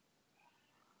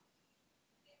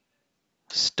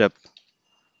step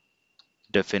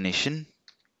definition,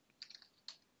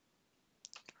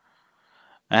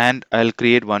 and I'll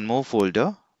create one more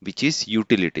folder which is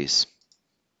utilities.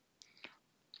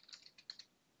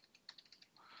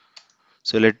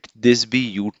 So let this be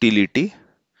utility.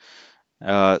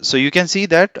 So you can see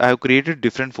that I've created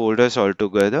different folders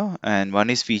altogether, and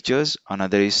one is features,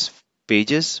 another is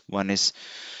pages, one is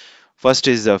first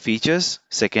is the features,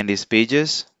 second is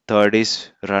pages, third is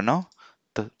runner,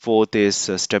 the fourth is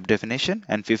step definition,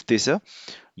 and fifth is a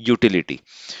utility.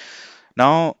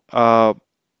 Now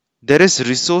there is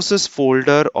resources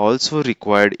folder also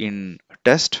required in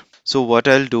test. So what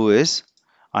I'll do is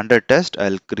under test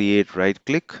I'll create, right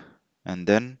click, and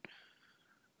then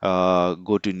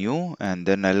go to new, and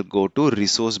then I'll go to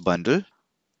resource bundle.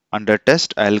 Under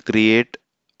test I'll create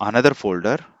another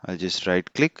folder. I'll just right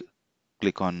click,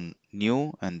 click on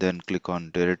new, and then click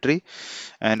on directory,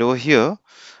 and over here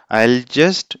I'll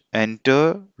just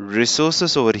enter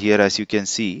resources over here. As you can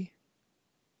see,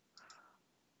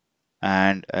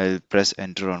 and I'll press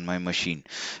enter on my machine.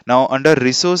 Now under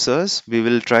resources, we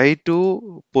will try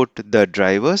to put the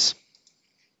drivers,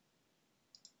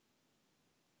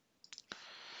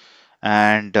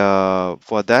 and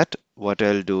for that what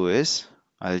I'll do is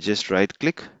I'll just right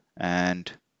click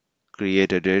and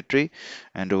create a directory,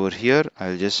 and over here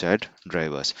I'll just add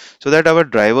drivers so that our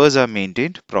drivers are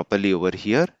maintained properly over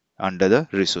here under the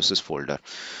resources folder.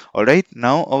 All right,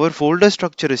 now our folder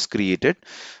structure is created,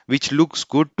 which looks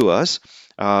good to us.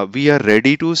 We are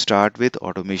ready to start with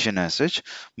automation as such,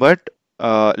 but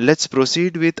let's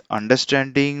proceed with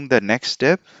understanding the next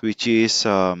step, which is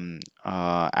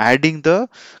adding the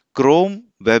Chrome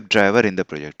WebDriver in the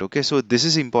project. Okay, so this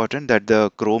is important that the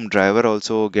Chrome driver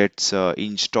also gets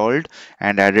installed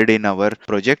and added in our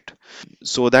project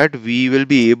so that we will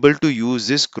be able to use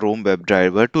this Chrome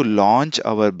WebDriver to launch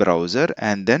our browser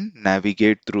and then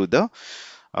navigate through the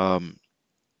um,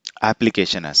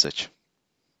 application as such.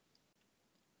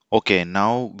 Okay,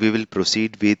 now we will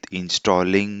proceed with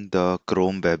installing the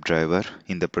Chrome WebDriver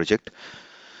in the project.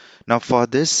 Now for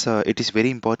this, it is very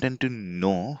important to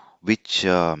know which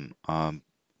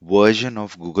version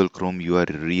of Google Chrome you are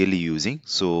really using.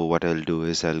 So what I'll do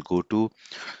is I'll go to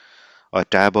a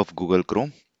tab of Google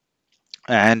Chrome,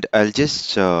 and I'll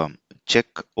just check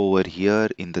over here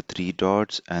in the three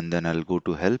dots, and then I'll go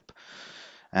to help,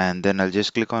 and then I'll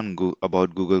just click on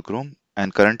about Google Chrome,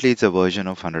 and currently it's a version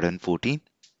of 114,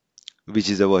 which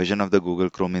is the version of the Google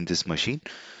Chrome in this machine.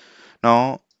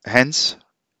 Now hence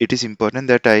it is important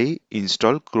that I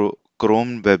install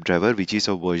Chrome WebDriver, which is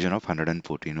a version of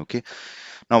 114. Okay,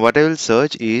 now what I will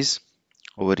search is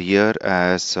over here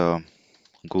as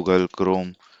Google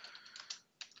Chrome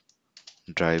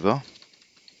driver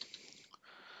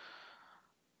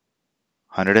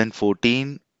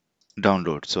 114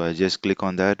 download. So I just click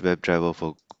on that WebDriver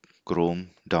for Chrome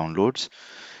downloads,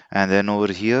 and then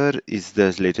over here is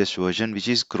the latest version, which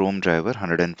is Chrome driver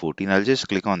 114. I'll just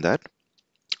click on that,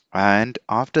 and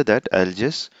after that I'll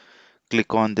just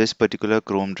click on this particular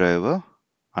Chrome driver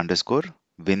underscore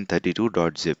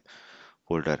win32.zip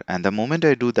folder, and the moment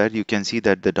I do that, you can see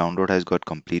that the download has got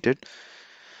completed.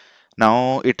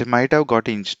 Now it might have got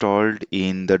installed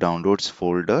in the downloads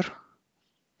folder,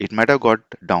 it might have got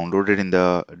downloaded in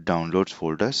the downloads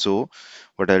folder. So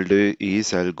what I'll do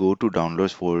is I'll go to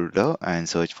downloads folder and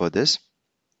search for this.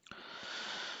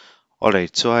 All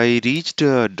right, so I reached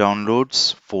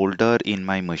downloads folder in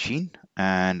my machine,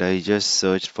 and I just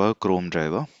searched for Chrome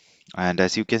driver, and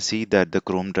as you can see that the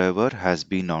Chrome driver has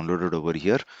been downloaded over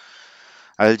here.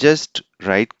 I'll just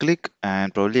right click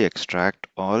and probably extract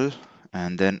all,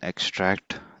 and then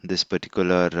extract this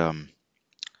particular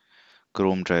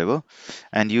Chrome driver,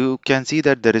 and you can see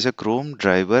that there is a Chrome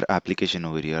driver application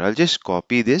over here. I'll just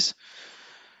copy this,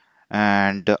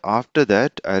 and after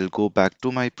that I'll go back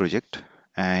to my project.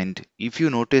 And if you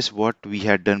notice, what we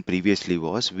had done previously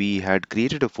was we had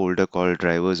created a folder called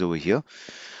drivers over here,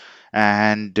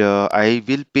 and I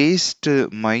will paste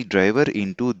my driver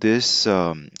into this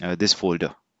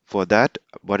folder. For that,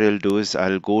 what I'll do is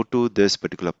I'll go to this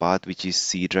particular path, which is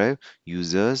C drive,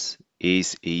 users,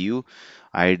 ACE AU,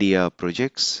 IDEA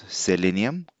projects,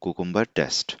 Selenium, Cucumber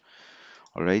test.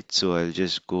 All right, so I'll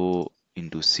just go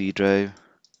into C drive,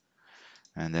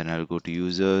 and then I'll go to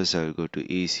users, I'll go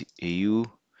to ACE AU,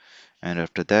 and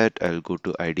after that I'll go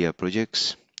to IDEA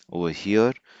projects. Over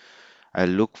here I'll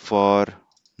look for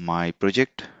my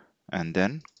project, and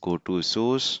then go to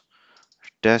source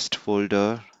test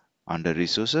folder. Under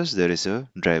resources there is a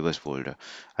drivers folder.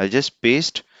 I'll just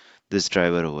paste this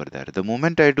driver over there. The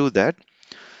moment I do that,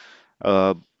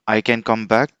 uh, I can come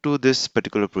back to this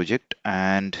particular project,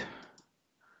 and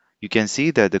you can see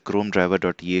that the Chrome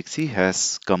driver.exe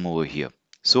has come over here.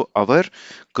 So our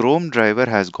Chrome driver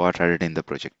has got added in the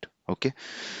project. Okay,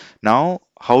 now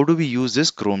how do we use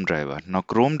this Chrome driver? Now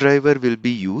Chrome driver will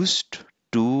be used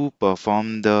to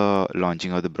perform the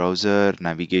launching of the browser,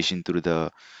 navigation through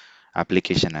the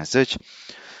application as such.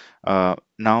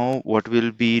 Now what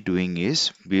we'll be doing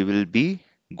is we will be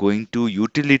going to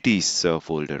utilities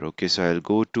folder. Okay, so I'll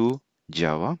go to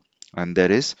Java, and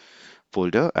there is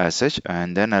folder as such,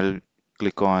 and then I'll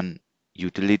click on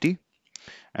utility,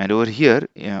 and over here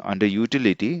under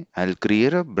utility I'll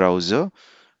create a browser.java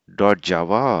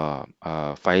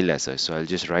file as such. So I'll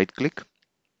just right click,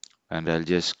 and I'll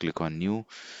just click on new,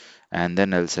 and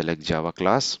then I'll select Java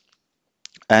class,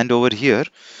 and over here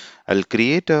I'll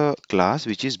create a class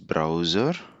which is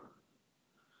browser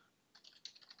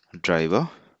driver,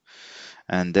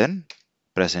 and then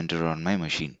press enter on my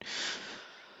machine.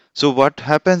 So what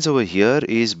happens over here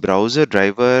is browser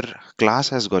driver class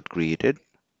has got created.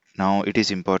 Now it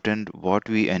is important what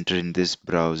we enter in this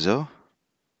browser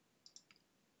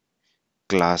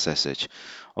class as such.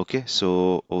 Okay, so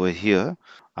over here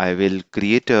I will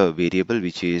create a variable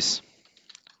which is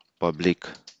public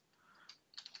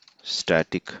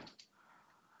static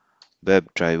web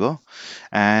driver,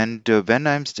 and when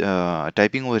I'm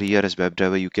typing over here as web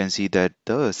driver, you can see that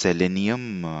the Selenium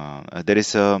there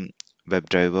is a web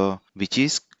driver which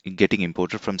is getting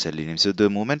imported from Selenium. So the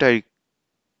moment I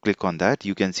click on that,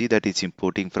 you can see that it's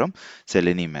importing from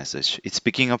Selenium message. It's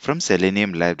picking up from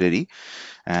Selenium library,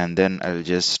 and then I'll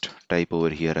just type over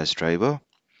here as driver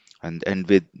and end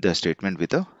with the statement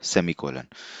with a semicolon.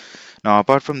 Now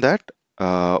apart from that,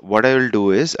 what I will do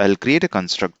is I'll create a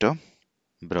constructor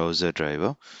browser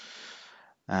driver,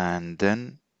 and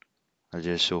then I'll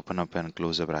just open up and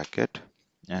close a bracket,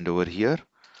 and over here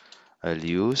I'll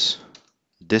use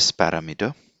this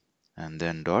parameter and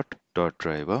then dot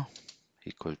driver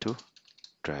equal to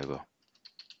driver,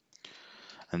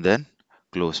 and then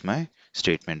close my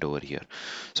statement over here.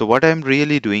 So what I'm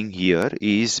really doing here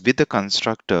is with the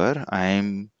constructor,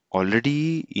 I'm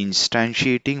already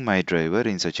instantiating my driver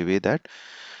in such a way that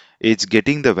it's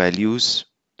getting the values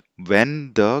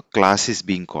when the class is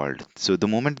being called. So the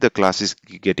moment the class is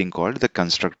getting called, the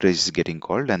constructor is getting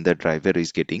called and the driver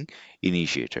is getting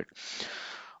initiated.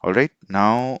 All right,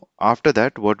 now after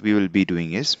that, what we will be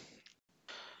doing is,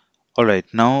 all right,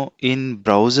 now in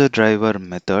browser driver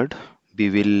method, we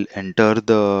will enter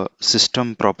the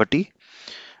system property,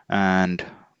 and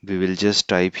we will just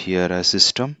type here as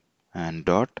system and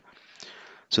dot.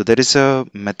 So there is a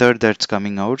method that's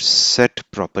coming out, set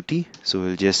property. So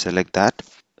we'll just select that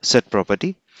set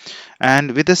property.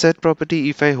 And with the set property,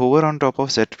 if I hover on top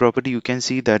of set property, you can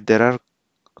see that there are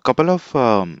a couple of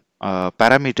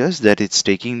parameters that it's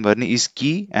taking. One is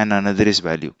key and another is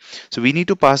value. So we need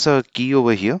to pass a key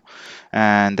over here,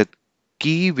 and the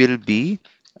key will be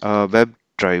web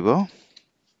driver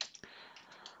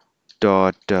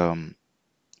dot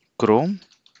chrome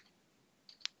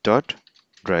dot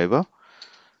driver,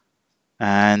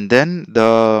 and then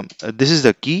this is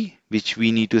the key which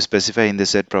we need to specify in the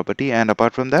set property. And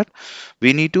apart from that,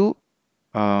 we need to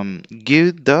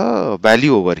give the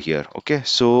value over here. Okay,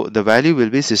 so the value will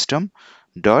be system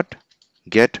dot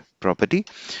get property,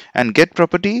 and get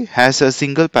property has a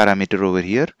single parameter over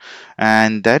here,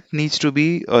 and that needs to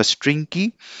be a string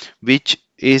key which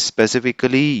is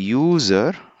specifically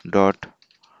user dot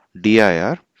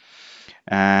dir,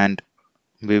 and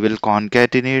we will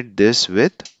concatenate this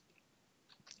with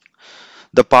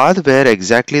the path where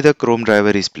exactly the Chrome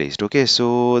driver is placed. Okay,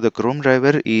 so the Chrome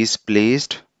driver is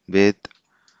placed with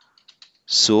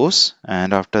source,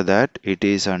 and after that it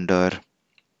is under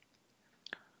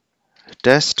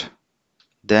test,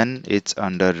 then it's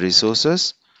under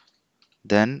resources,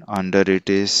 then under it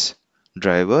is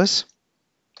drivers,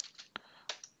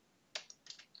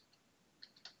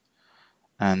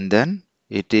 and then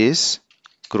it is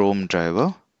Chrome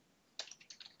driver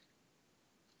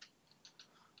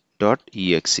dot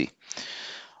exe.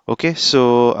 Okay,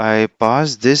 so I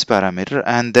pass this parameter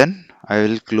and then I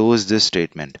will close this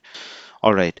statement.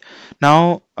 All right,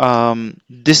 now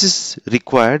this is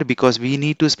required because we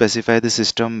need to specify the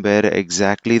system where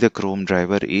exactly the Chrome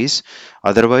driver is.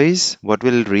 Otherwise, what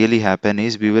will really happen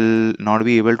is we will not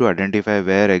be able to identify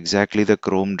where exactly the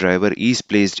Chrome driver is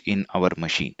placed in our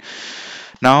machine.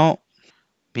 Now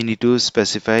we need to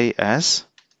specify as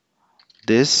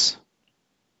this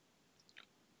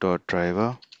dot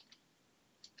driver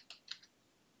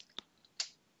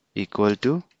equal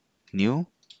to new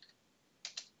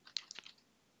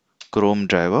Chrome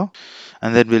driver,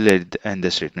 and then we'll end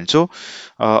the statement. So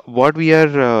what we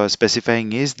are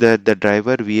specifying is that the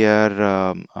driver we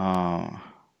are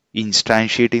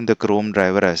instantiating the Chrome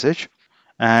driver as such,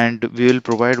 and we will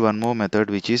provide one more method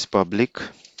which is public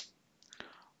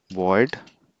void,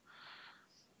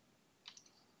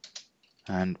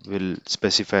 and we'll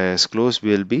specify as close.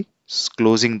 We'll be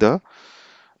closing the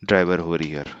driver over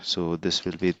here. So this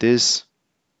will be this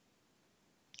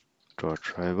dot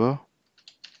driver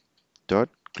dot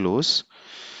close,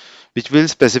 which will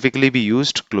specifically be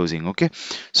used closing. Okay,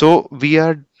 so we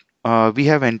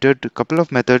have entered a couple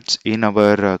of methods in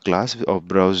our class of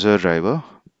browser driver.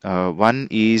 One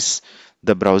is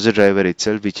the browser driver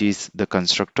itself, which is the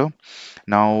constructor.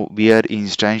 Now we are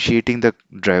instantiating the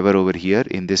driver over here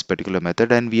in this particular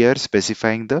method, and we are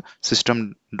specifying the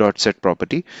system.set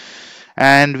property,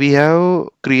 and we have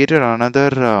created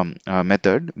another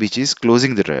method which is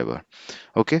closing the driver.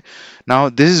 Okay, now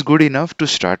this is good enough to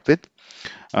start with.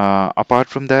 Apart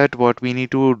from that, what we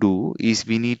need to do is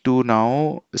we need to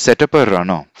now set up a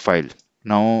runner file.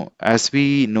 Now, as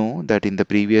we know that in the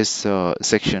previous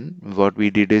section, what we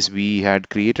did is we had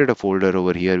created a folder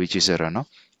over here, which is a runner.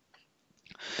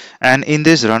 And in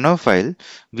this runner file,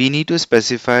 we need to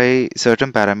specify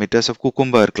certain parameters of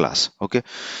Cucumber class. Okay,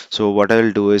 so what I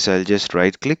will do is I'll just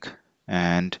right click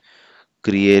and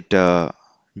create a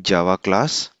Java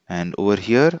class, and over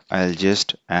here I'll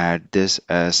just add this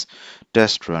as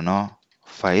test runner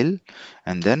file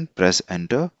and then press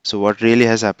enter. So what really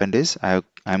has happened is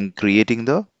I'm creating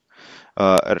the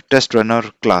test runner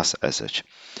class as such.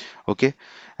 Okay,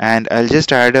 and I'll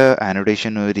just add a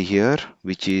annotation over here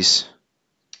which is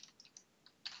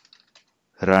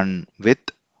run with,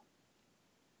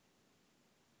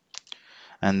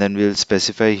 and then we'll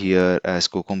specify here as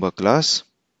Cucumber class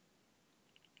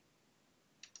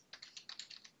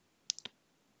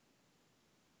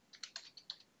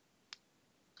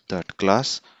dot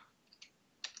class,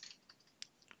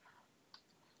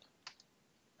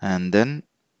 and then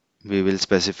we will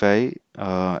specify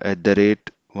at the rate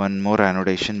one more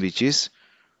annotation which is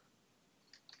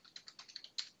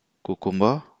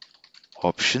Cucumber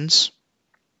options,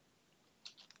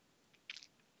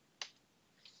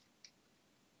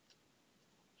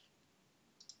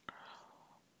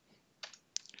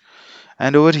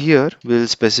 and over here we'll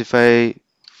specify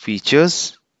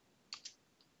features,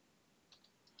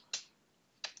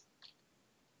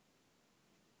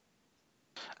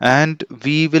 and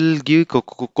we will give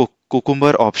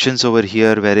Cucumber options over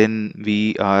here wherein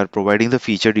we are providing the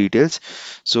feature details.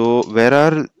 So where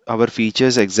are our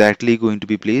features exactly going to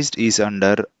be placed is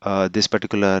under this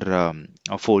particular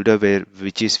folder where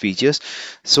which is features.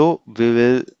 So we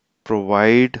will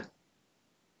provide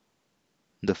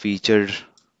the feature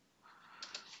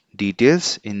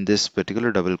details in this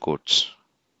particular double quotes,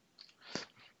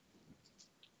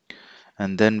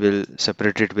 and then we'll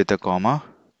separate it with a comma,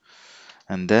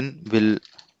 and then we'll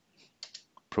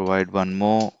provide one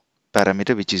more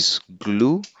parameter which is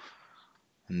glue,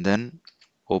 and then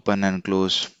open and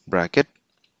close bracket,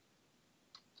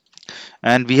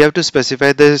 and we have to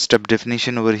specify the step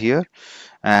definition over here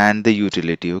and the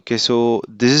utility. Okay, so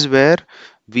this is where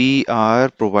we are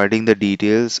providing the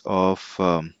details of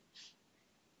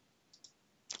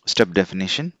step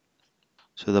definition.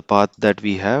 So the path that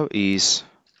we have is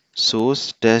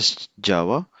source test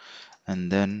Java,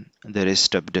 and then there is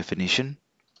step definition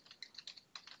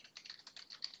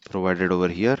provided over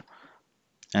here.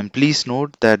 And please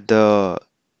note that the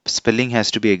spelling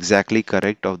has to be exactly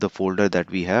correct of the folder that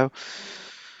we have,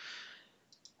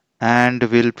 and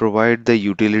we'll provide the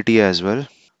utility as well.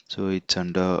 So it's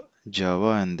under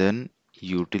Java and then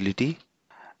utility,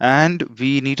 and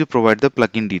we need to provide the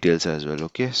plugin details as well.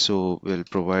 Okay, so we'll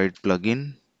provide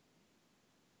plugin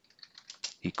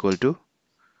equal to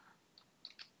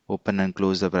open and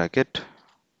close the bracket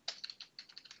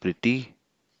pretty.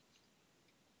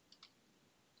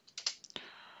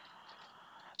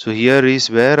 So here is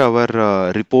where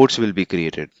our reports will be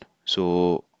created.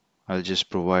 So I'll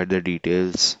just provide the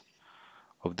details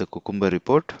of the Cucumber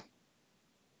report.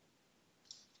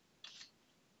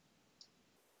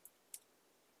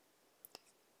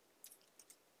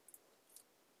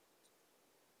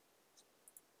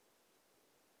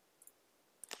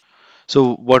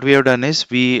 So what we have done is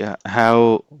we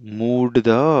have moved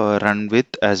the run with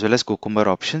as well as Cucumber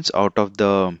options out of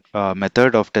the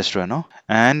method of test runner,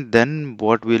 and then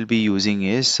what we'll be using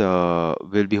is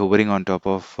we'll be hovering on top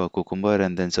of Cucumber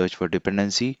and then search for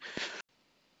dependency.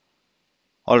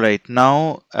 All right,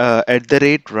 now at the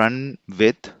rate run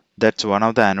with, that's one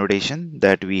of the annotation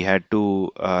that we had to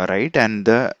write, and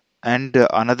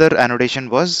another annotation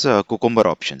was Cucumber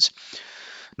options.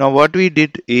 Now what we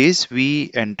did is we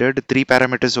entered three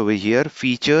parameters over here: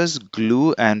 features,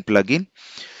 glue, and plugin.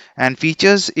 And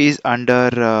features is under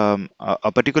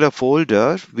a particular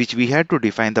folder which we had to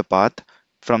define the path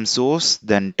from source,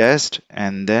 then test,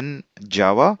 and then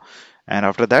Java, and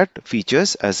after that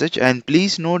features as such. And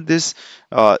please note this,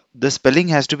 the spelling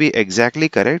has to be exactly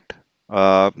correct.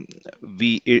 uh,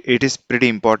 it is pretty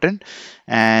important.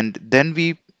 And then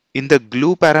we, in the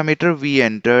glue parameter, we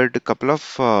entered a couple of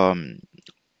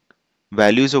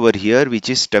values over here, which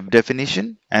is step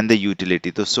definition and the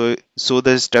utility. So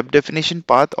the step definition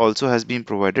path also has been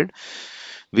provided,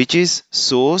 which is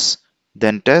source,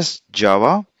 then test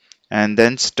Java, and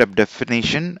then step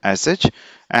definition as such.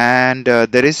 And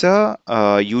there is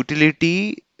a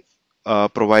utility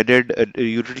provided,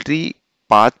 utility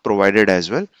path provided as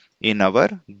well in our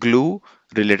glue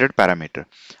related parameter.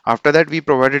 After that, we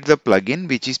provided the plugin,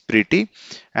 which is pretty,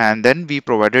 and then we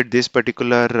provided this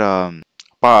particular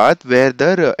path where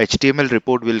the HTML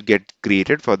report will get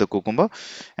created for the Cucumber.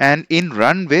 And in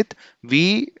run with,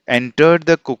 we entered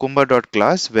the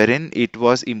Cucumber.class wherein it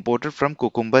was imported from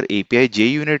Cucumber API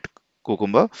JUnit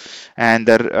Cucumber, and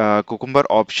the Cucumber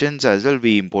options as well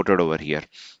we imported over here.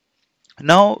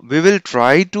 Now we will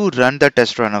try to run the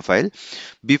test runner file.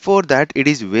 Before that, it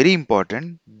is very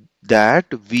important that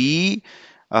we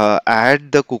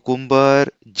add the Cucumber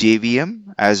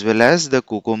JVM as well as the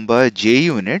Cucumber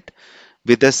JUnit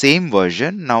with the same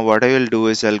version. Now what I will do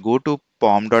is I'll go to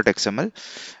pom.xml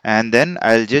and then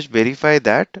I'll just verify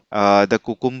that the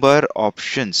Cucumber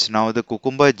options. Now the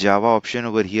Cucumber Java option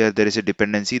over here, there is a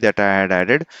dependency that I had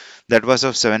added that was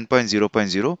of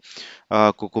 7.0.0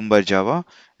 Cucumber Java,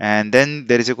 and then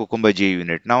there is a Cucumber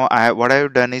JUnit. Now what I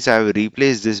have done is I have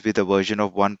replaced this with a version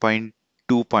of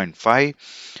 1.2.5,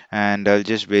 and I'll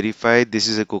just verify this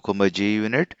is a Cucumber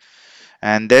JUnit,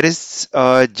 and there is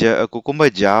a Cucumber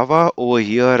Java over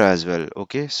here as well.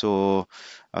 Okay, so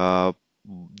uh,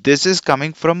 this is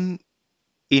coming from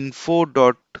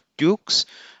info.cukes,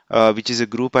 which is a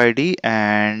group ID,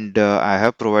 and I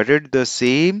have provided the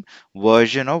same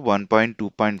version of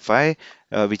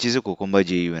 1.2.5, which is a Cucumber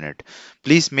JUnit.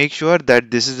 Please make sure that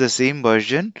this is the same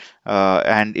version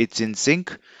and it's in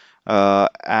sync.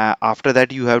 After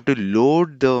that, you have to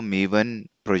load the Maven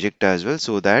project as well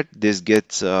so that this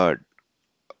gets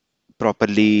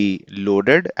properly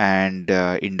loaded and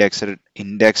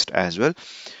indexed as well.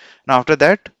 Now after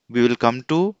that, we will come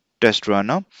to test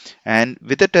runner, and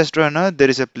with the test runner there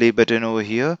is a play button over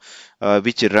here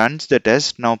which runs the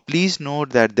test. Now please note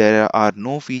that there are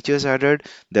no features added,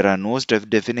 there are no step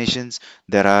definitions,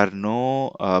 there are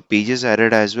no pages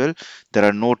added as well, there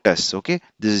are no tests. Okay,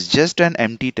 this is just an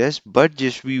empty test, but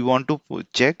just we want to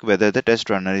check whether the test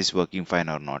runner is working fine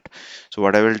or not. So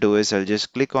what I will do is I'll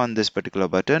just click on this particular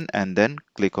button and then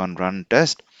click on run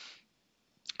test,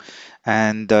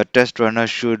 and the test runner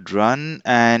should run.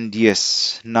 And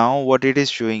yes, now what it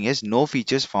is showing is no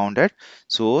features found at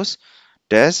source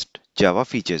test Java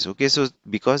features. Okay, so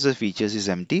because the features is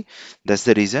empty, that's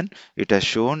the reason it has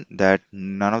shown that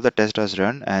none of the test has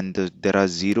run, and there are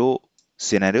zero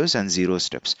scenarios and zero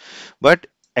steps. But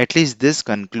at least this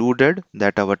concluded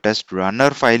that our test runner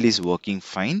file is working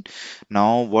fine.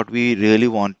 Now what we really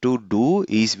want to do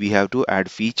is we have to add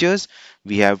features,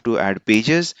 we have to add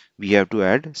pages, we have to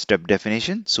add step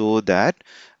definition so that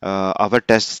our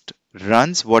test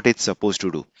runs what it's supposed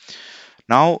to do.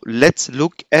 Now let's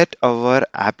look at our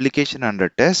application under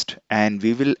test, and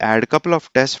we will add a couple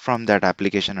of tests from that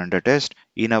application under test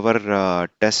in our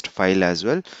test file as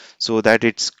well, so that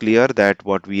it's clear that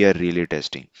what we are really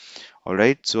testing. All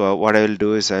right, so what I will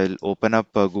do is I'll open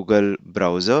up a Google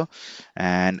browser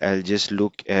and I'll just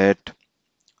look at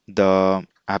the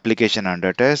application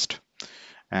under test,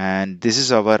 and this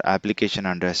is our application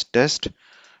under test,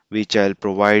 which I'll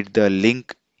provide the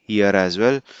link here as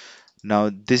well.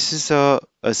 Now, this is a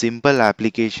simple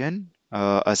application,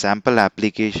 a sample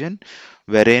application,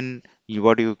 wherein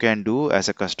what you can do as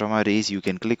a customer is you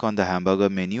can click on the hamburger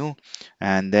menu,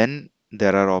 and then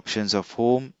there are options of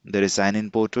home, there is sign in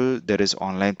portal, there is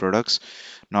online products.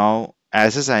 Now,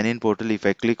 as a sign in portal, if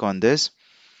I click on this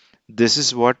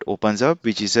is what opens up,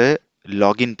 which is a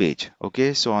login page.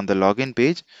 Okay, so on the login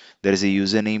page there is a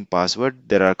username, password,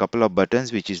 there are a couple of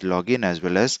buttons which is login, as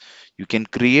well as you can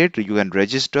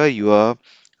register your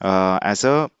as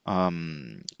a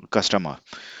customer.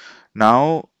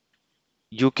 Now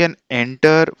you can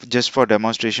enter, just for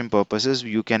demonstration purposes,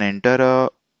 you can enter a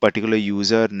particular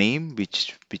username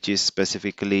which is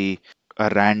specifically a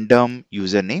random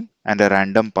username and a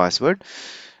random password.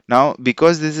 Now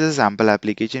because this is a sample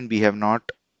application, we have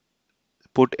not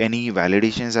put any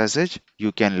validations as such.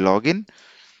 You can log in,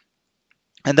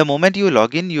 and the moment you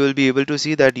log in, you will be able to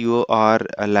see that you are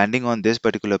landing on this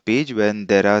particular page when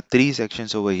there are three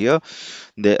sections over here.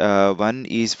 The one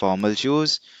is formal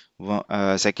shoes,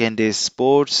 second is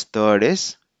sports, third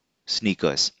is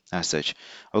sneakers as such.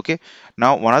 Okay,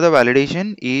 now one of the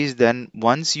validation is then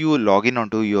once you log in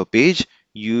onto your page,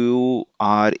 you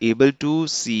are able to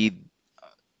see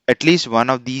at least one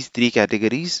of these three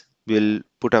categories will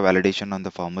put a validation on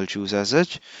the formal shoes as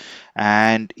such.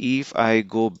 And if I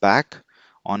go back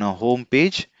on a home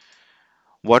page,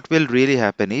 what will really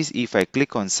happen is if I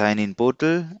click on sign in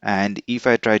portal and if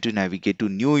I try to navigate to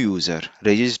new user,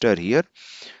 register here,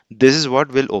 this is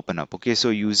what will open up. Okay, so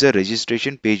user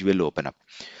registration page will open up.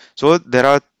 So there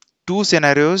are two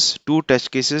scenarios, two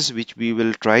test cases which we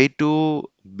will try to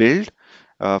build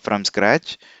from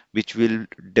scratch, which will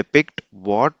depict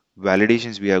what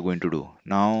validations we are going to do.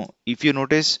 Now, if you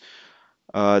notice,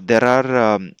 there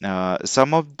are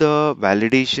some of the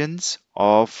validations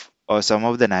of or some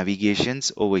of the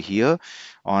navigations over here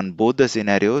on both the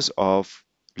scenarios of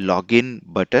login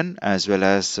button as well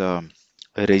as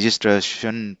a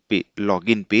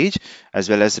login page as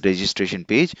well as registration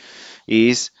page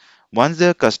is once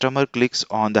the customer clicks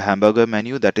on the hamburger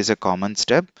menu, that is a common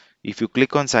step. If you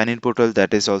click on sign in portal,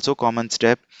 that is also common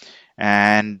step.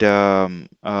 And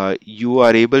you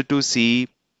are able to see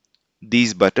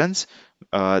these buttons,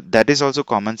 that is also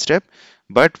common step.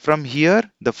 But from here,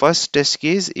 the first test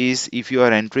case is if you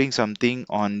are entering something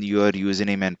on your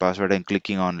username and password and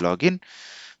clicking on login,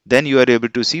 then you are able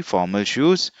to see formal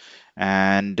shoes.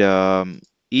 And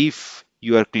if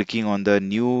you are clicking on the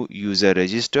new user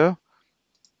register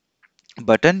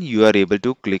button, you are able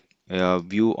to click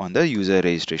view on the user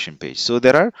registration page. So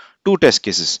there are two test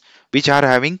cases which are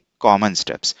having common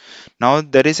steps. Now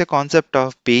there is a concept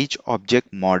of page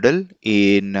object model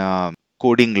in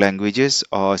coding languages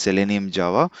or Selenium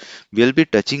Java. We'll be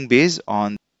touching base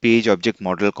on page object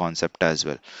model concept as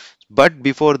well. But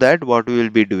before that, what we will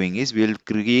be doing is we'll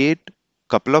create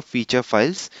couple of feature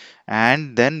files,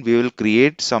 and then we will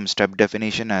create some step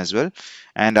definition as well.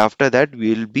 And after that,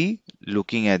 we will be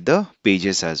looking at the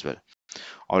pages as well.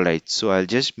 All right, so I'll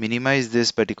just minimize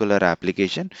this particular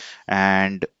application,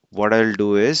 and what I'll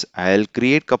do is I'll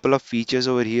create couple of features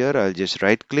over here. I'll just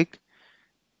right click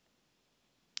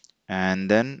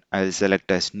and then I'll select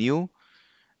as new,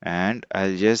 and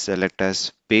I'll just select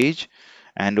as page,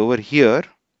 and over here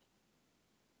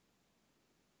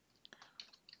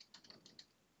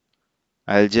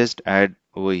I'll just add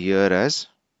over here as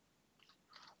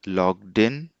logged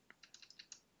in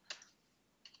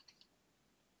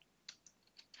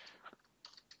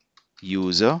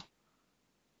user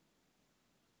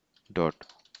dot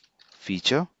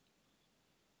feature.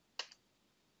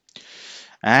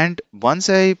 And once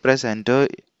I press enter,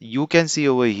 you can see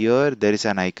over here there is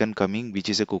an icon coming which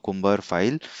is a Cucumber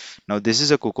file. Now this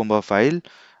is a Cucumber file,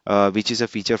 which is a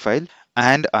feature file.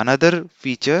 And another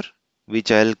feature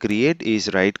which I'll create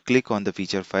is right click on the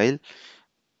feature file,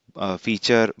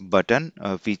 feature button,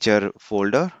 feature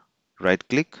folder, right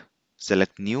click,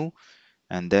 select new,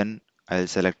 and then I'll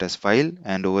select as file,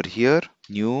 and over here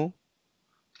new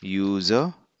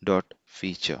user dot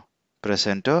feature. Press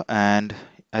enter, and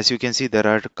as you can see there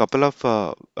are a couple of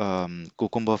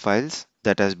Cucumber files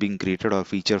that has been created, or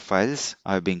feature files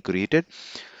are being created.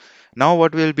 Now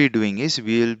what we'll be doing is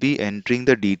we will be entering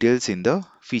the details in the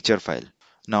feature file.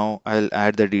 Now I'll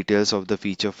add the details of the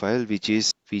feature file, which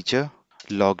is feature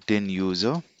logged in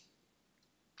user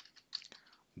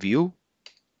view,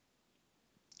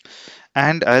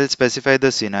 and I'll specify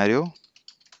the scenario,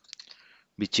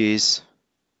 which is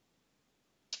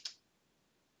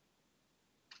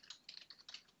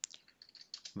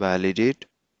validate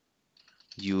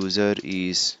user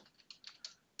is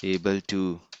able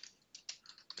to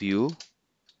view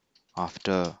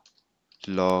after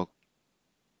login,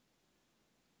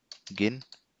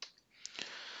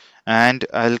 and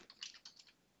I'll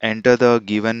enter the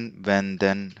given when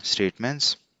then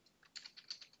statements.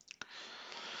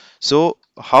 So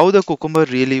how the Cucumber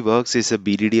really works is a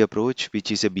BDD approach,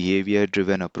 which is a behavior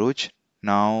driven approach.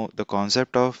 Now the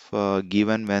concept of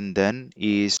given when then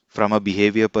is from a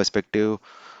behavior perspective.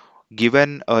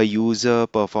 Given a user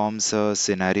performs a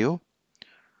scenario,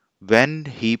 when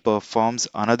he performs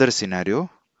another scenario,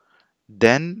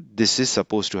 then this is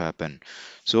supposed to happen.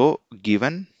 So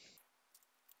given.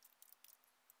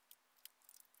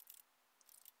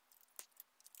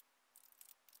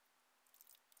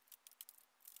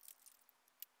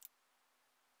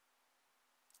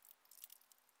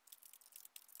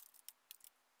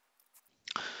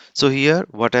 So here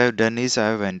what I have done is I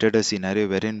have entered a scenario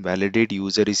wherein validate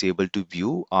user is able to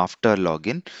view after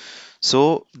login.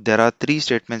 So there are three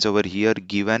statements over here: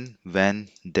 given, when,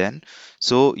 then.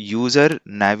 So user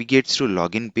navigates to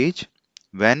login page.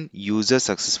 When user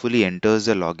successfully enters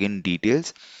the login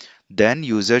details, then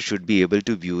user should be able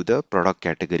to view the product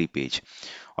category page.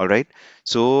 All right.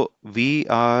 So we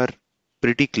are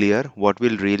pretty clear what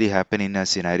will really happen in a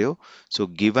scenario. So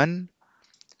given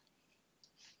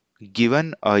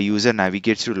a user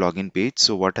navigates to login page,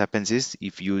 so what happens is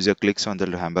if user clicks on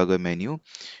the hamburger menu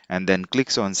and then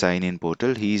clicks on sign in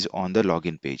portal, he is on the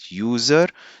login page. User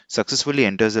successfully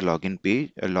enters the login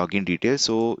page, login details,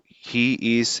 so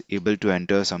he is able to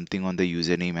enter something on the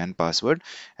username and password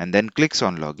and then clicks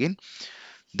on login.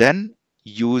 Then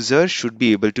user should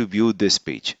be able to view this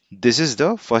page. This is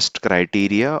the first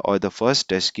criteria or the first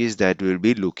test case that we'll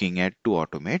be looking at to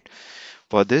automate.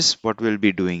 For this, what we'll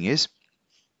be doing is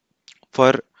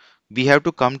for we have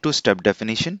to come to step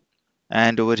definition,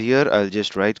 and over here I'll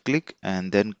just right click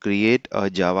and then create a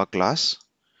Java class.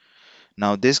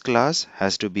 Now this class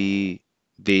has to be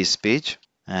base page,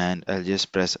 and I'll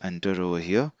just press enter over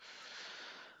here.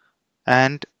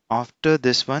 And after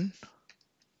this one,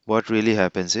 what really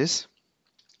happens is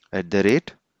at the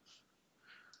rate,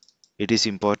 it is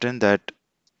important that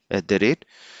at the rate,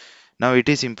 now it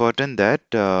is important that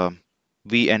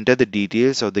we enter the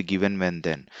details of the given when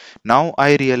then. Now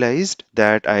I realized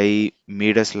that I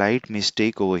made a slight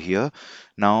mistake over here.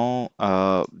 Now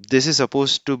this is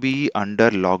supposed to be under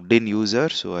logged in user,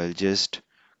 so I'll just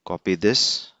copy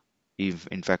this, if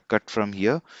in fact cut from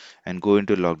here and go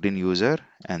into logged in user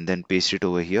and then paste it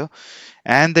over here.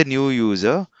 And the new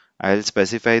user, I'll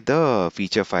specify the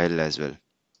feature file as well.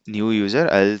 New user,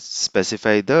 I'll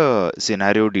specify the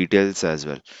scenario details as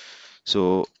well.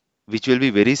 So which will be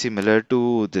very similar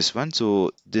to this one.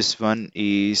 So this one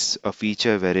is a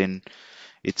feature wherein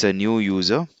it's a new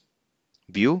user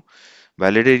view.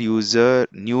 Validated user,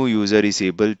 new user is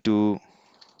able to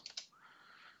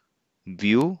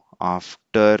view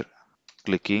after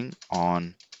clicking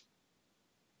on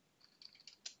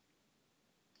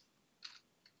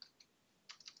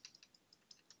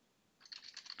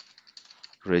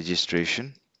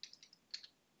registration.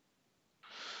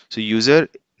 So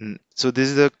so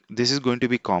this is going to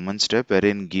be common step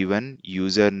wherein given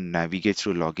user navigates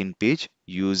to login page,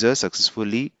 user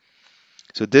successfully.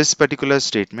 So this particular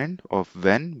statement of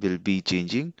when will be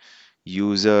changing.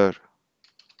 User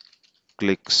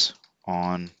clicks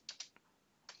on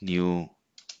new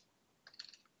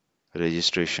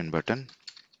registration button.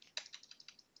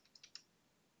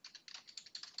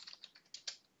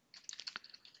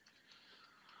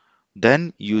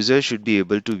 Then user should be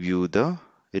able to view the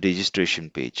registration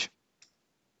page.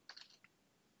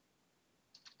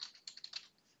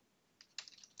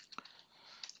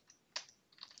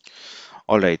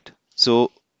 All right.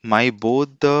 So my both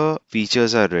the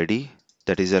features are ready.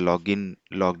 That is a logged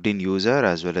in user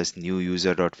as well as new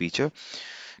user dot feature.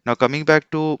 Now coming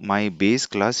back to my base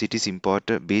class, it is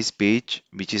important base page,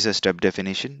 which is a step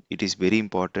definition. It is very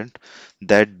important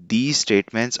that these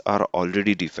statements are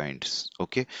already defined.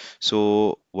 Okay.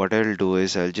 So what I'll do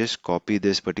is I'll just copy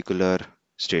this particular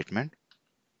statement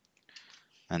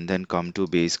and then come to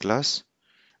base class.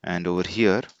 And over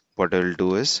here, what I'll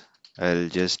do is I'll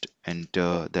just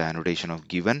enter the annotation of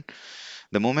given.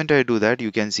 The moment I do that,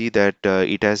 you can see that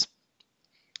it has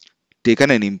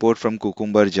taken an import from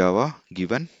Cucumber Java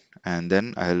given, and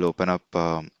then I'll open up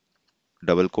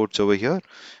double quotes over here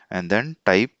and then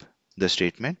type the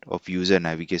statement of user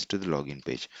navigates to the login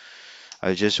page.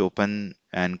 I'll just open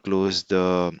and close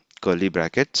the curly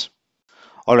brackets.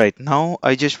 All right, now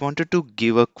I just wanted to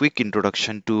give a quick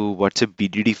introduction to what's a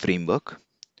BDD framework.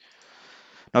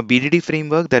 Now, BDD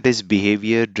framework, that is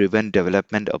behavior driven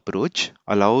development approach,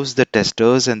 allows the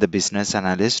testers and the business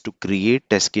analysts to create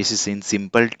test cases in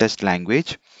simple test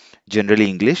language, generally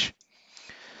English.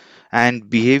 And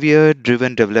behavior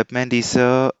driven development is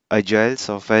a agile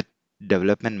software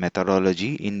development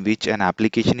methodology in which an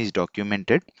application is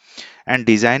documented and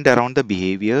designed around the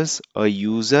behaviors a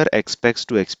user expects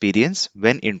to experience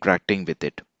when interacting with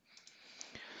it.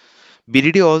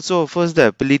 BDD also offers the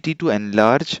ability to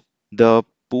enlarge the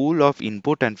pool of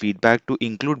input and feedback to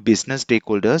include business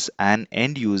stakeholders and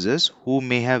end users who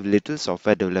may have little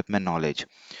software development knowledge.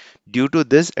 Due to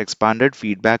this expanded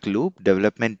feedback loop,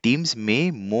 development teams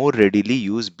may more readily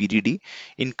use BDD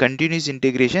in continuous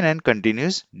integration and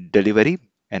continuous delivery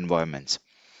environments.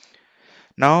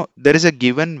 Now, there is a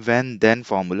given when then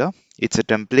formula. It's a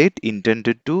template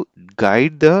intended to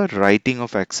guide the writing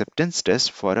of acceptance tests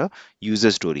for a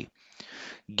user story.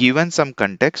 Given some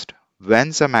context,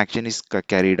 when some action is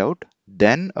carried out,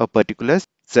 then a particular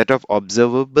set of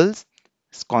observable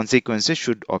consequences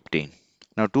should obtain.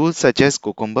 Now, tools such as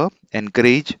Cucumber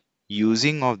encourage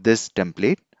using of this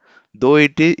template, though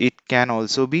it can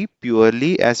also be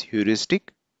purely as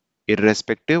heuristic,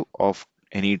 irrespective of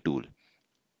any tool.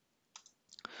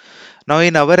 Now,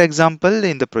 in our example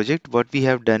in the project, what we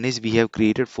have done is we have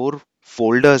created 4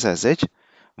 folders as such.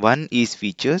 One is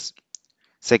features,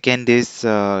 second is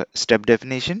step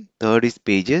definition, third is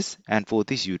pages, and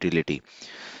fourth is utility.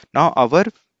 Now, our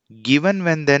given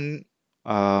when then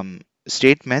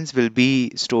statements will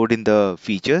be stored in the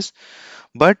features,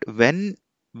 but when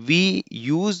we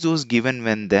use those given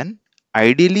when then,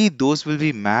 ideally those will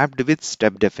be mapped with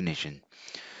step definition.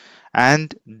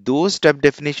 And those step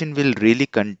definition will really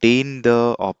contain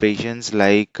the operations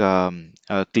like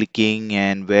clicking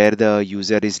and where the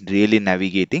user is really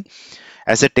navigating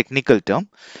as a technical term.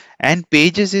 And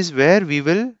pages is where we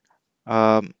will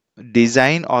um,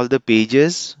 design all the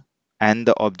pages and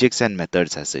the objects and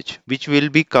methods as such, which will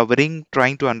be covering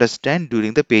trying to understand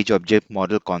during the page object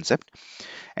model concept.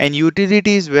 And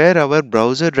utility is where our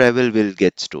browser driver will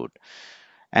get stored,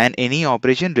 and any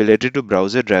operation related to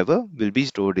browser driver will be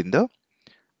stored in the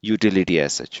utility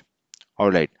as such.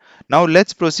 All right. Now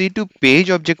let's proceed to page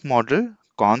object model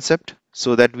concept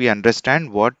so that we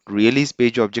understand what really is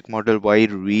page object model, why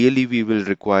really we will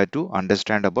require to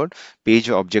understand about page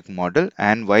object model,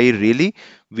 and why really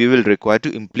we will require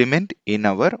to implement in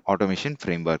our automation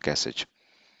framework as such.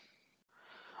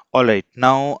 All right,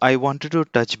 now I wanted to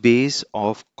touch base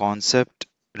of concept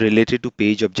related to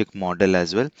page object model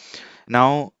as well.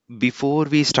 Now, before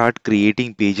we start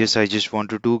creating pages, I just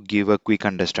wanted to give a quick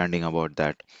understanding about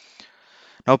that.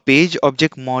 Now, page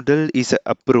object model is an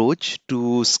approach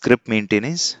to script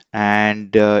maintenance, and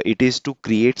it is to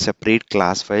create separate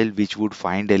class file which would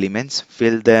find elements,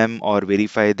 fill them, or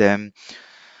verify them.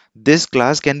 This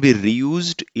class can be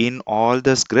reused in all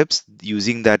the scripts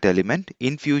using that element.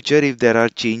 In future, if there are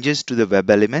changes to the web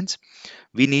elements,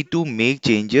 we need to make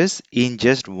changes in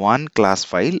just one class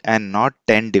file and not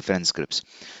 10 different scripts.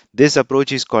 This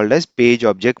approach is called as page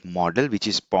object model, which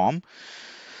is POM.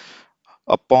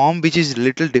 A POM which is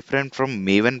little different from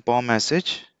Maven POM as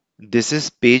such. This is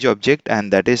page object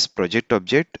and that is project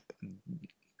object,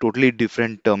 totally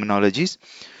different terminologies.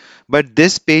 But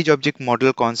this page object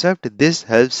model concept, this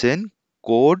helps in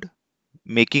code,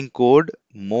 making code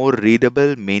more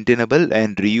readable, maintainable,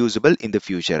 and reusable in the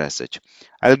future as such.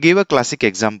 I'll give a classic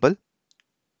example.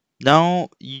 Now,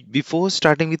 before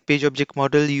starting with page object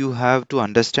model, you have to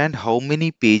understand how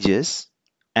many pages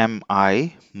am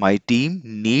I, my team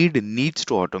needs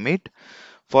to automate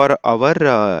for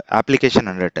our application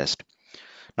under test.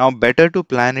 Now, better to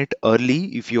plan it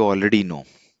early if you already know.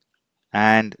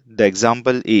 And the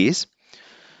example is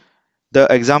the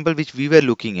example which we were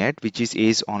looking at, which is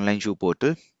Ace Online Shoe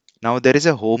Portal. Now, there is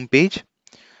a home page,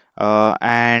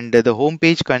 and the home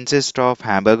page consists of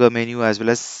hamburger menu as well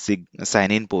as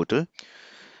sign in portal.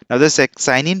 Now the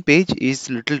sign-in page is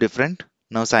little different.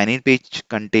 Now sign-in page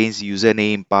contains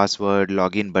username, password,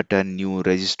 login button, new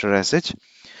register as such.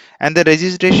 And the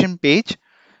registration page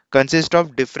consists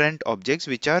of different objects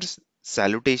which are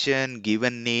salutation,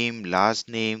 given name, last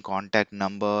name, contact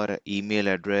number, email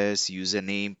address,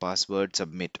 username, password,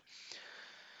 submit.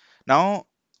 Now,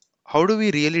 how do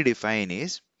we really define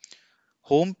is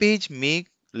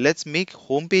let's make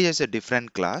home page as a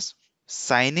different class,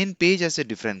 sign-in page as a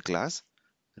different class,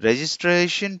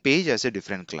 registration page as a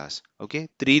different class. Okay,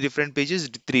 three different pages,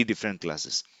 three different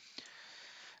classes.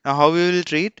 Now how we will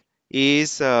treat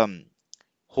is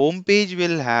home page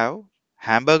will have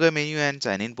hamburger menu and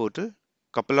sign in portal,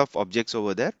 couple of objects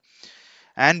over there,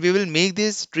 and we will make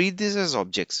this treat this as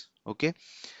objects. Okay,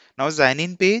 now sign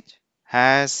in page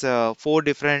has four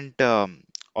different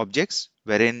objects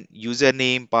wherein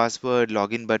username, password,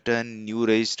 login button, new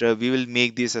register, we will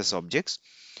make this as objects.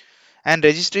 And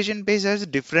registration page has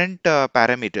different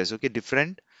parameters, okay,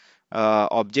 different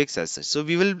objects as such. So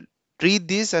we will treat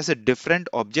these as a different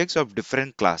objects of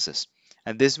different classes,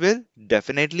 and this will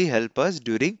definitely help us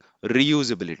during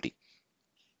reusability.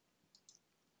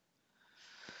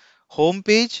 Home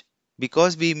page,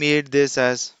 because we made this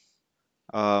as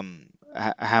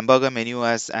hamburger menu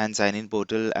as and sign in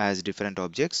portal as different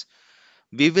objects,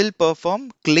 we will perform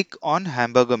click on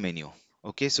hamburger menu.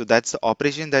 Okay, so that's the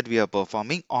operation that we are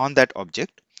performing on that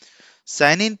object.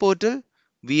 Sign in portal,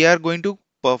 we are going to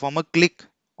perform a click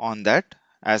on that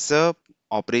as a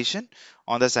operation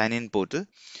on the sign in portal.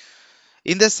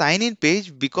 In the sign in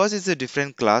page, because it's a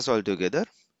different class altogether,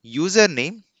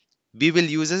 username we will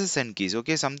use as a send keys.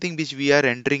 Okay, something which we are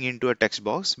entering into a text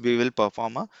box, we will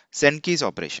perform a send keys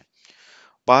operation.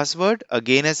 Password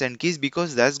again a send keys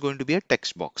because that's going to be a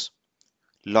text box.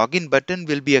 Login button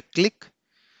will be a click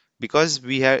because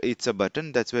we have it's a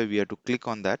button, that's why we have to click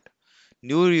on that.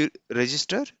 New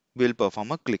register will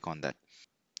perform a click on that.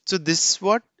 So this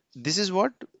is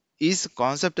what is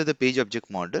concept of the page object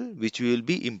model which we will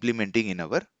be implementing in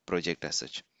our project as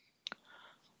such.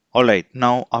 All right,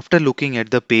 now after looking at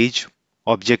the page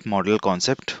object model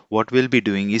concept, what we'll be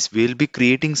doing is we'll be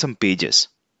creating some pages.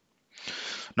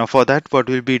 Now for that, what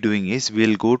we'll be doing is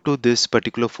we'll go to this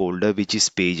particular folder which is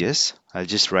pages. I'll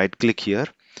just right click here.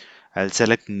 I'll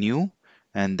select new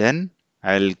and then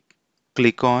I'll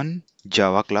click on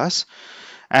Java class,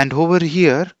 and over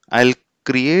here I'll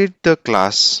create the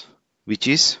class which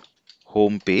is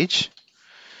home page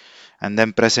and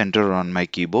then press enter on my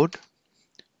keyboard.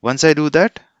 Once I do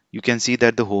that, you can see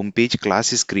that the home page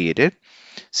class is created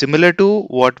similar to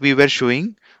what we were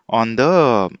showing on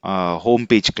the home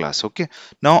page class. Okay,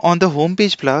 now on the home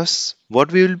page class,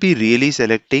 what we will be really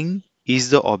selecting is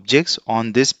the objects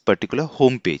on this particular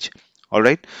home page. All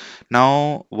right,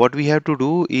 now what we have to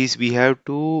do is we have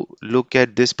to look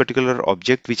at this particular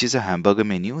object which is a hamburger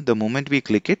menu. The moment we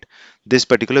click it, this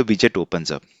particular widget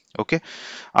opens up. Okay,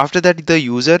 after that the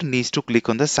user needs to click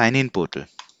on the sign in portal.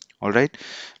 All right.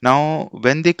 Now,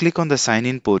 when they click on the sign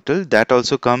in portal, that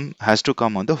also has to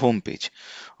come on the home page.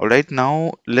 All right.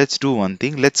 Now, let's do one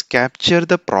thing. Let's capture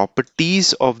the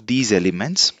properties of these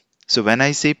elements. So when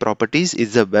I say properties,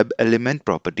 it's a web element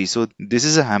property. So this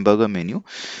is a hamburger menu,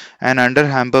 and under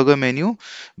hamburger menu,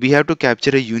 we have to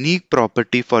capture a unique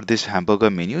property for this hamburger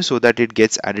menu so that it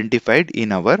gets identified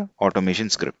in our automation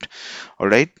script. All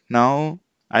right. Now,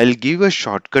 I'll give a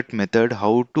shortcut method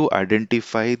how to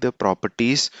identify the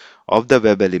properties of the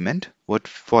web element. What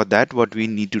we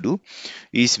need to do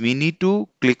is we need to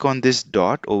click on this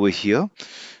dot over here,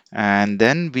 and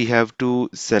then we have to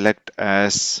select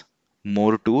as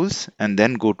more tools and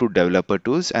then go to developer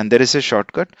tools, and there is a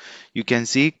shortcut. You can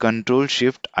see Control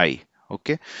Shift I.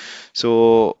 Okay,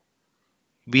 so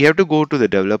we have to go to the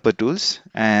developer tools,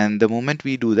 and the moment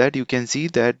we do that, you can see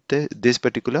that this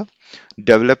particular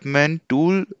development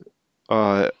tool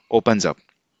opens up.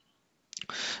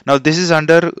 Now this is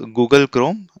under Google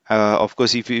Chrome. Of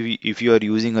course, if you are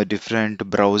using a different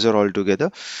browser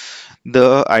altogether,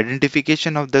 the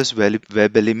identification of those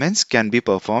web elements can be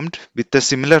performed with a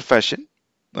similar fashion,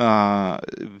 uh,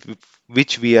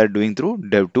 which we are doing through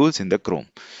DevTools in the Chrome.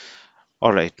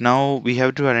 All right, now we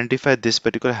have to identify this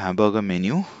particular hamburger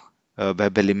menu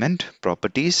web element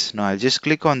properties. Now I'll just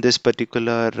click on this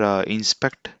particular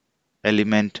inspect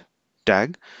element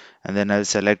tag, and then I'll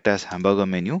select as hamburger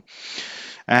menu,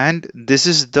 and this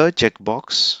is the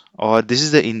checkbox, or this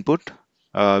is the input,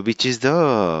 which is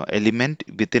the element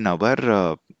within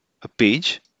our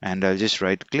page, and I'll just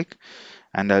right click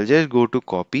and I'll just go to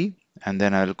copy, and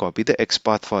then I'll copy the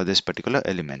XPath for this particular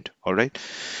element. All right,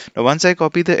 now once I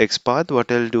copy the XPath,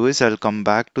 what I'll do is I'll come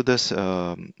back to this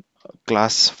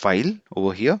class file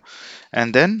over here,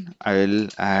 and then I'll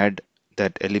add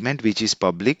that element which is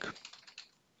public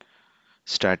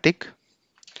static,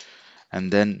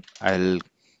 and then I'll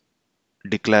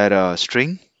declare a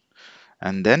string,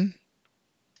 and then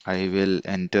I will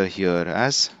enter here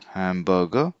as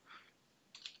hamburger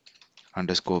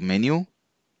underscore menu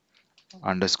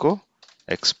underscore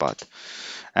XPath,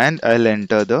 and I'll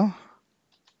enter the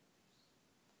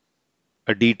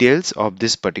details of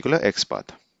this particular XPath,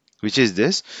 which is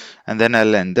this, and then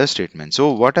I'll end the statement.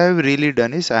 So what I've really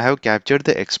done is I have captured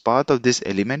the XPath of this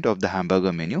element of the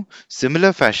hamburger menu.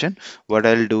 Similar fashion, what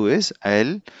I'll do is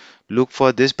I'll look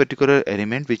for this particular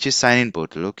element which is sign in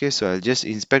portal. Okay, so I'll just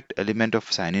inspect element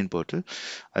of sign in portal.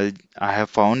 I have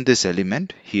found this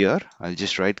element here. I'll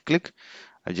just right click,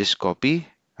 I'll just copy,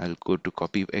 I'll go to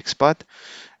copy XPath,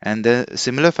 and the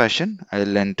similar fashion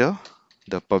I'll enter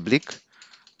the public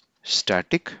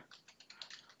static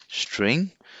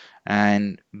string,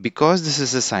 and because this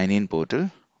is a sign in portal,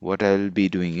 what I'll be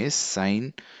doing is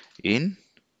sign in,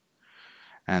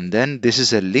 and then this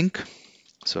is a link,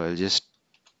 so I'll just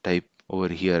type over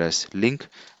here as link,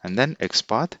 and then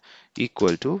XPath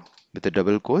equal to with the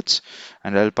double quotes,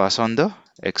 and I'll pass on the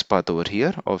XPath over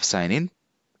here of sign in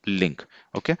link.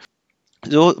 Okay,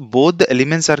 so both the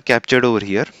elements are captured over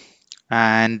here,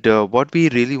 and what we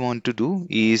really want to do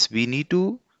is we need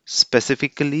to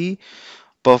specifically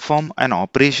perform an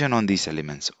operation on these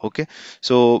elements. Okay,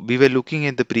 so we were looking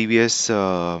at the previous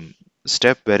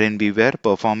step wherein we were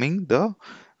performing the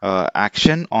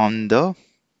action on the,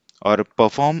 or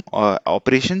perform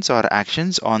operations or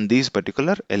actions on these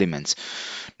particular elements.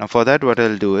 Now for that, what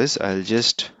I'll do is I'll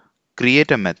just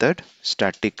create a method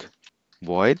static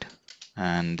void,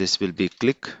 and this will be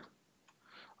click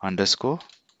underscore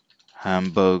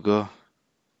hamburger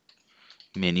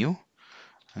menu,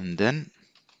 and then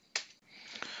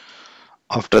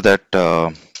after that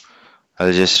I'll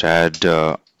just add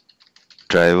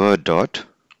driver dot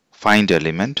find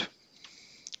element,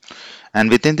 and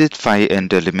within this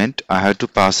find element I have to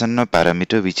pass on a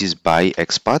parameter which is by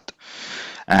XPath,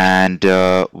 and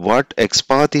what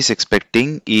XPath is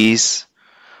expecting is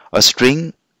a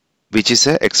string which is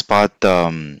a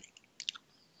XPath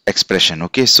expression.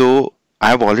 Okay, so I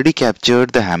have already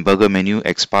captured the hamburger menu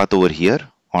XPath over here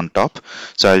on top,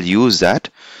 so I'll use that,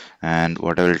 and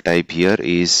what I will type here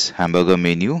is hamburger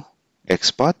menu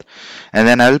XPath, and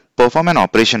then I'll perform an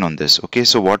operation on this. Okay,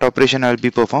 so what operation I'll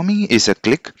be performing is a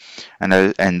click, and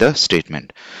I'll end the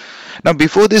statement. Now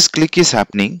before this click is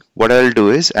happening, what I'll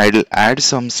do is I'll add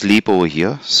some sleep over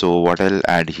here. So what I'll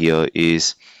add here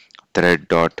is thread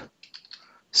dot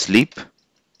sleep,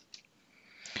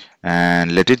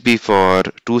 and let it be for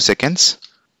 2 seconds,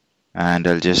 and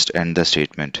I'll just end the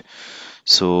statement.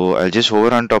 So I'll just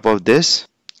hover on top of this,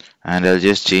 and I'll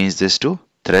just change this to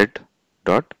thread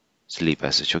dot sleep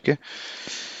as such. Okay,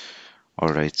 all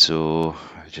right, so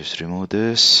I'll just remove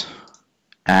this,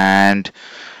 and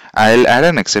I'll add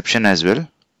an exception as well,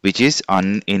 which is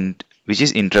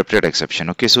interrupted exception.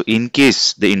 Okay, so in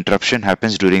case the interruption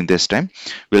happens during this time,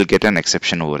 we'll get an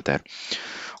exception over there.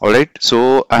 Alright,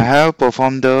 so I have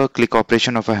performed the click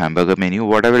operation of a hamburger menu.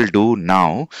 What I will do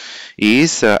now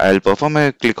is I'll perform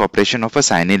a click operation of a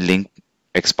sign in link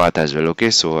XPath as well. Okay,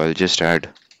 so I'll just add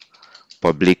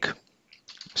public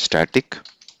static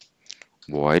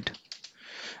void,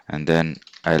 and then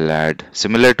I'll add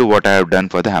similar to what I have done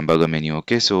for the hamburger menu.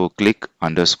 Okay, so click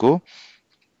underscore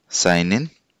sign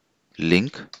in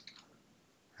link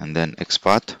and then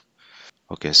XPath.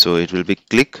 Okay, so it will be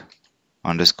click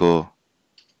underscore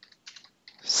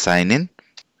sign in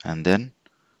and then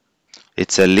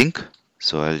it's a link,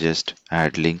 so I'll just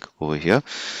add link over here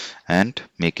and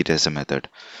make it as a method.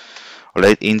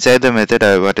 Alright, inside the method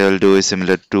what I will do is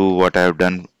similar to what I have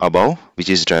done above, which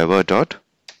is driver dot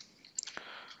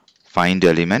find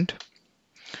element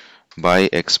by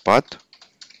XPath,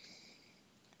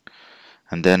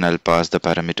 and then I'll pass the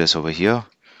parameters over here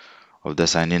of the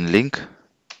sign in link,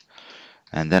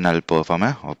 and then I'll perform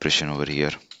a operation over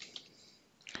here.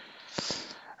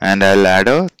 And I'll add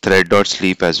a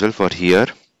thread.sleep as well for here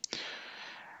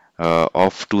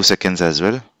of 2 seconds as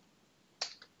well.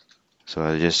 So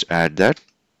I'll just add that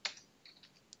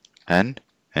and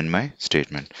end my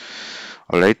statement.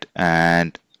 Alright,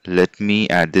 and let me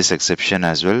add this exception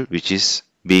as well, which is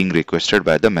being requested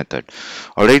by the method.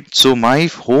 Alright, so my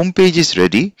home page is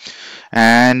ready,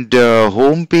 and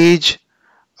home page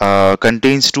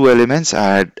contains two elements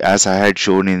as I had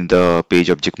shown in the page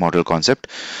object model concept,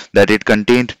 that it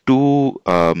contained two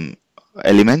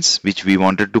elements which we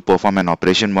wanted to perform an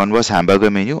operation. One was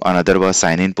hamburger menu, another was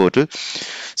sign in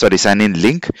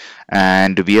link,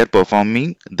 and we are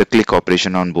performing the click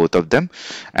operation on both of them,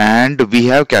 and we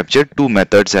have captured two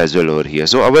methods as well over here.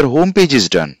 So our home page is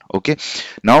done. Okay,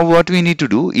 now what we need to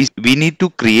do is we need to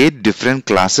create different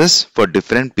classes for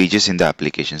different pages in the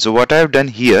application. So what I have done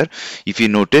here, if you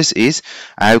notice, is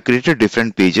I have created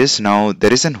different pages. Now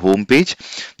there is a home page,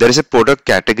 there is a product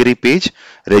category page,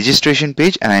 registration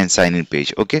page, and a sign in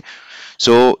page. Okay,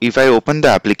 so if I open the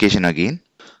application again,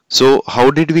 so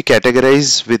how did we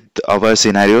categorize with our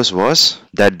scenarios was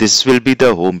that this will be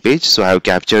the home page. So I have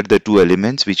captured the two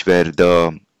elements which were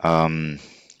the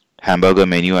hamburger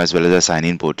menu as well as the sign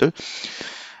in portal,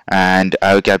 and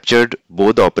I have captured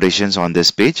both the operations on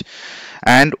this page.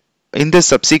 And in the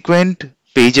subsequent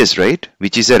pages, right,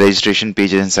 which is a registration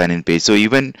page and sign in page, so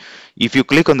even if you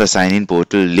click on the sign in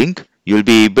portal link, you'll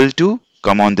be able to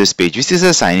come on this page, which is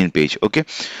a sign in page. Okay,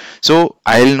 so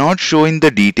I'll not show in the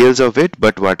details of it,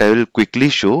 but what I will quickly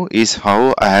show is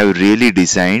how I have really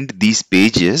designed these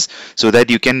pages so that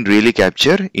you can really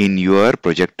capture in your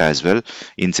project as well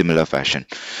in similar fashion.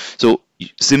 So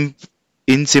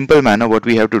in simple manner, what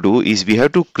we have to do is we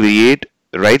have to create,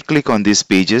 right click on this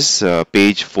pages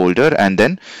page folder, and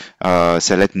then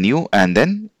select new, and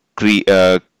then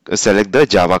select the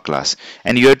Java class,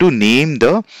 and you have to name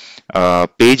the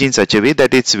page in such a way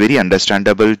that it's very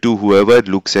understandable to whoever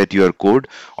looks at your code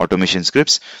automation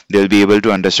scripts. They'll be able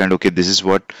to understand, okay, this is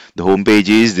what the home page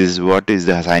is, this is what is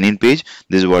the sign in page,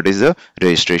 this is what is the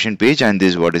registration page, and this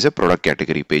is what is a product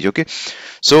category page. Okay,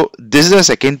 so this is the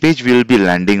second page we will be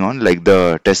landing on, like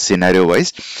the test scenario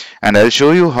wise, and I'll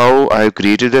show you how I have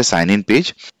created a sign in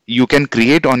page. You can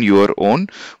create on your own,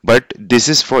 but this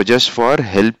is for just for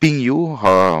helping you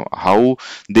how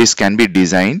this can be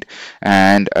designed.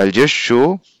 And I'll just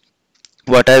show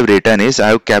what I've written is I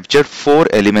have captured 4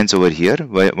 elements over here.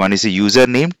 One is a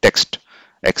username text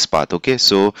XPath. Okay,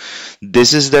 so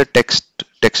this is the text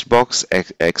box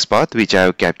XPath which I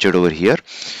have captured over here,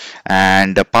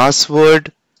 and the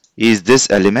password is this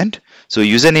element. So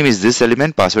username is this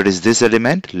element, password is this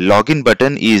element, login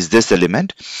button is this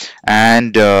element,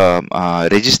 and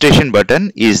registration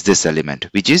button is this element,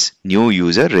 which is new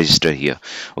user register here.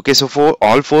 Okay, so for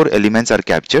all 4 elements are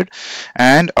captured,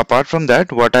 and apart from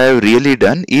that, what I have really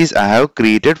done is I have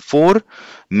created 4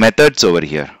 methods over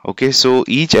here. Okay, so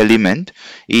each element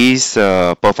is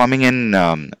performing an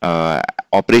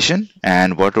operation,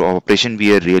 and what operation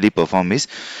we are really perform is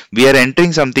we are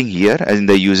entering something here as in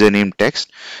the username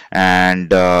text,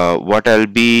 and what I'll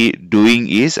be doing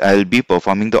is I'll be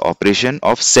performing the operation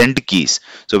of send keys.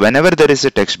 So whenever there is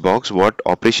a text box, what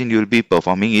operation you will be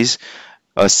performing is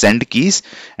send keys,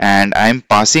 and I'm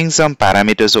passing some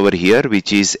parameters over here,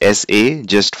 which is SA.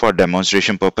 Just for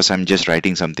demonstration purpose, I'm just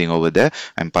writing something over there.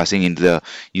 I'm passing into the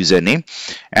username,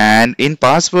 and in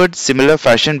password, similar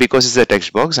fashion, because it's a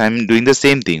text box, I'm doing the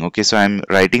same thing. Okay, so I'm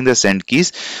writing the send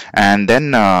keys, and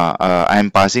then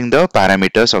I'm passing the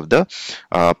parameters of the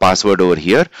password over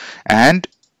here, and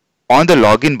on the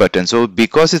login button. So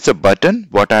because it's a button,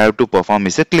 what I have to perform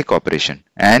is a click operation,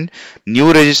 and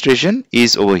new registration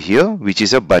is over here, which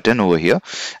is a button over here,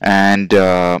 and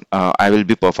I will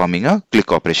be performing a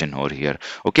click operation over here.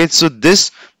 Okay, so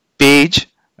this page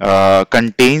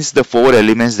contains the 4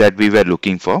 elements that we were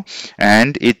looking for,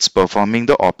 and it's performing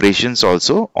the operations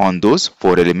also on those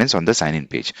 4 elements on the sign in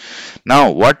page.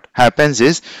 Now what happens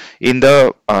is, in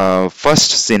the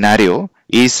first scenario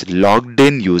is logged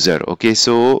in user. Okay,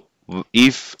 so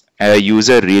if a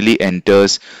user really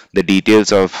enters the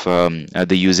details of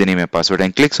the username and password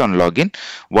and clicks on login,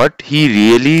 what he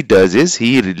really does is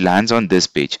he lands on this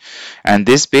page, and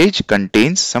this page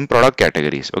contains some product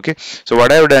categories. Okay, so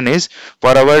what I have done is,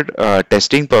 for our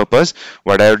testing purpose,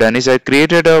 what I have done is I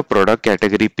created a product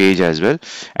category page as well,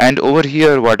 and over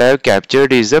here what I have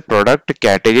captured is the product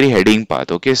category heading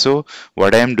path. Okay, so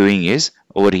what I am doing is,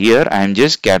 over here I am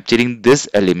just capturing this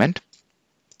element,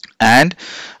 and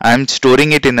I'm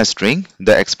storing it in a string,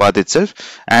 the XPath itself,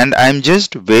 and I'm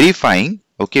just verifying.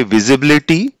 Okay,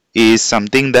 visibility is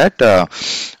something that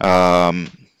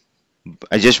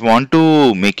I just want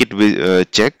to make it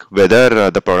check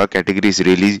whether the product category is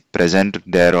really present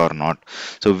there or not.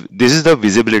 So this is the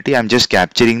visibility. I'm just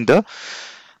capturing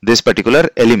this particular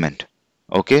element.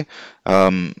 Okay,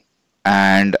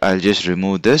 and I'll just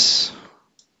remove this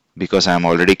because I'm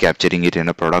already capturing it in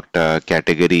a product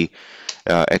category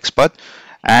XPath,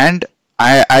 and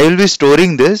I will be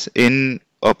storing this in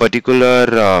a particular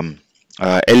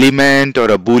element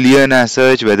or a boolean as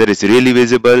such, whether it's really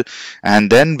visible, and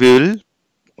then we will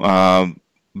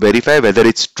verify whether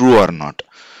it's true or not.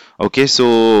 Okay,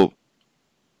 so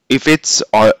if it's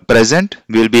present,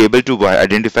 we'll be able to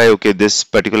identify, okay, this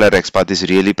particular XPath is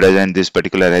really present, this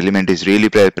particular element is really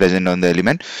present on the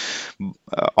element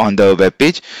on the web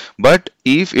page. But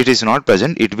if it is not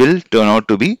present, it will turn out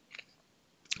to be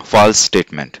false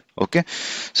statement. Okay,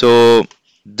 so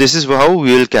this is how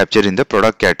we will capture in the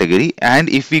product category. And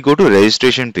if we go to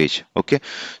registration page, okay,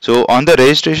 so on the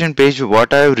registration page,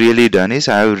 what I have really done is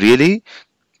I have really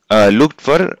looked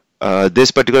for this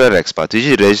particular XPath, which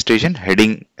is registration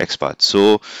heading XPath.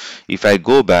 So if I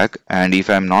go back, and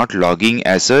if I'm not logging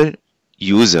as a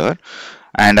user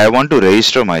and I want to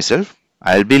register myself,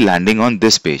 I'll be landing on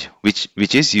this page,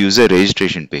 which is user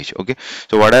registration page. Okay,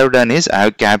 so what I've done is I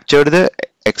have captured the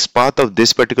XPath of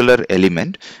this particular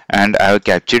element, and I have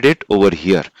captured it over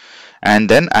here, and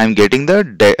then I'm getting the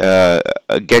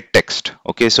get text.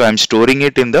 Okay, so I'm storing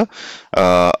it in the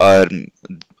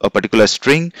a particular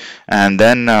string, and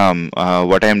then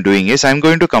what I'm doing is I'm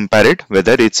going to compare it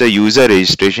whether it's a user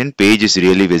registration page is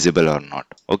really visible or not.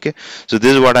 Okay, so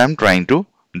this is what I'm trying to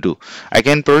do. I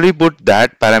can probably put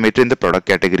that parameter in the product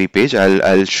category page.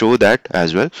 I'll show that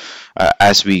as well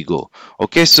as we go.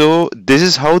 Okay, so this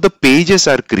is how the pages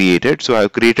are created. So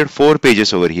I've created 4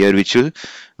 pages over here, which will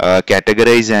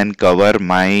categorize and cover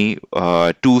my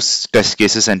 2 test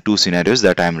cases and 2 scenarios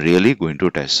that I'm really going to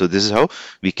test. So this is how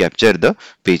we capture the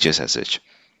pages as such.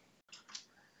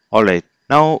 All right,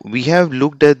 now we have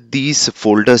looked at these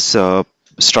folders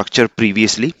structure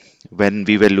previously when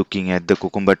we were looking at the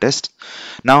Cucumber test.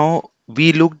 Now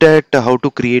we looked at how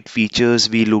to create features,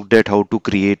 we looked at how to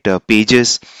create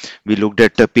pages, we looked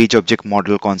at the page object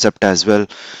model concept as well.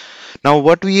 Now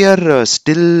what we are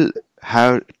still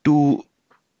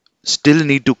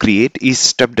need to create is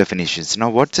step definitions. Now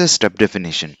what's a step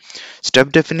definition?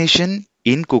 Step definition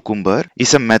in Cucumber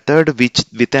is a method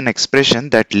with an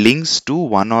expression that links to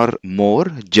one or more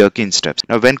jerk-in steps.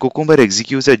 Now when Cucumber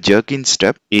executes a jerk-in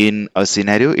step in a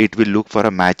scenario, it will look for a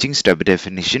matching step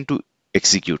definition to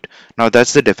execute. Now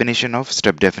that's the definition of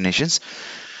step definitions.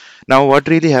 Now what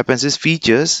really happens is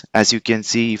features, as you can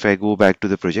see, if I go back to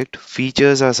the project,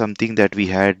 features are something that we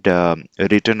had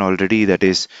written already, that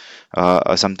is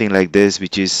something like this,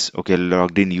 which is, okay,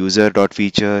 logged in user dot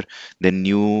feature, then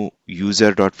new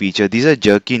user dot feature. These are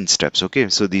jerk-in steps. Okay,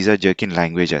 so these are jerk-in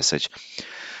language as such.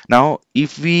 Now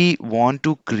if we want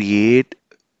to create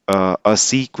a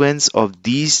sequence of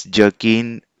these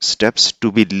jerk-in steps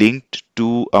to be linked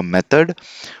to a method,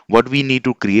 what we need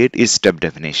to create is step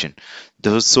definition.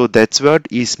 So that's what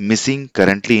is missing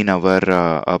currently in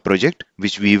our project,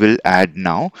 which we will add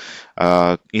now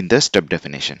in the step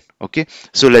definition. Okay,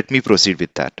 so let me proceed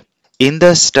with that. In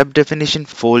the step definition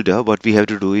folder, what we have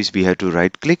to do is we have to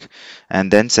right click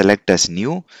and then select as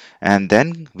new, and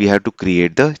then we have to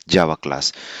create the Java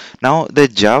class. Now the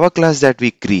Java class that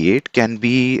we create can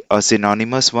be a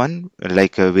synonymous one,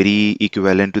 like a very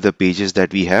equivalent to the pages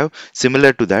that we have,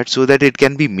 similar to that, so that it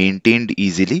can be maintained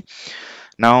easily.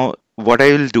 Now what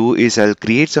I will do is I'll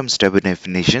create some step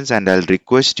definitions and I'll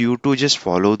request you to just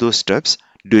follow those steps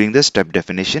during the step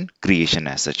definition creation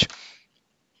as such.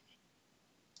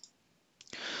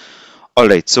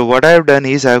 Alright, so what I have done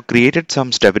is I have created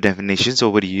some step definitions.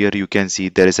 Over here you can see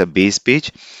there is a base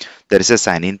page, there is a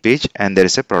sign in page, and there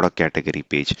is a product category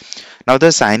page. Now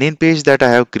the sign in page that I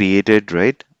have created,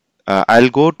 right, I'll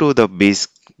go to the base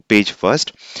page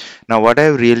first. Now what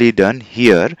I've really done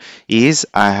here is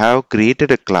I have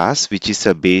created a class which is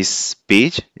a base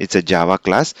page. It's a Java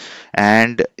class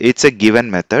and it's a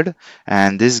given method,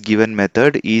 and this given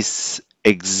method is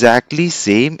exactly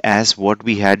same as what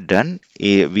we had done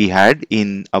we had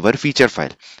in our feature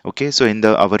file. Okay, so in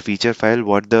the our feature file,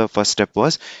 what the first step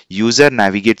was, user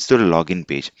navigates to the login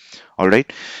page. All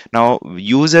right, now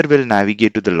user will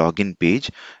navigate to the login page.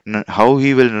 How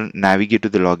he will navigate to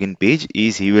the login page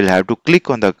is he will have to click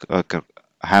on the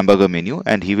hamburger menu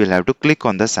and he will have to click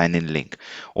on the sign in link.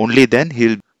 Only then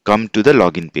he'll come to the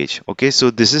login page. Okay, so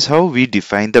this is how we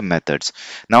define the methods.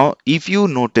 Now if you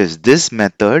notice, this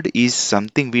method is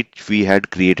something which we had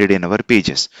created in our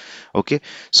pages. Okay,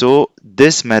 so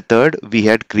this method we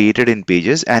had created in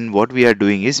pages, and what we are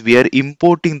doing is we are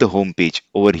importing the home page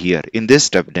over here in this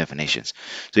step definitions.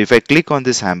 So if I click on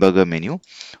this hamburger menu,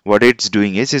 what it's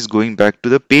doing is going back to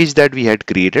the page that we had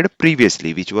created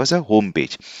previously, which was a home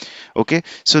page. Okay,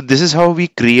 so this is how we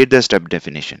create the step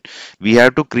definition. We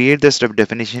have to create the step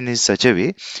definition in such a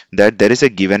way that there is a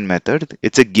given method,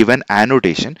 it's a given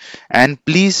annotation, and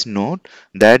please note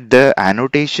that the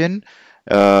annotation,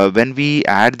 when we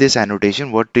add this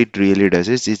annotation, what it really does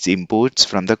is it imports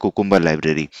from the Cucumber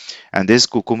library, and this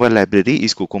Cucumber library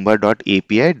is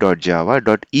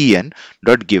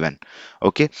cucumber.api.java.en.given.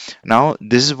 Okay, now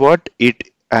this is what it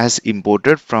has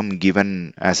imported from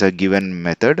given as a given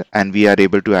method, and we are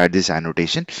able to add this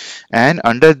annotation. And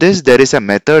under this there is a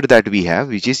method that we have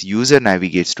which is user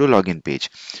navigates to login page.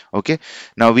 Okay,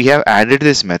 now we have added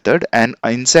this method, and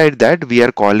inside that we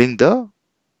are calling the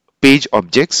page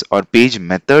objects or page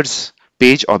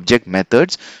object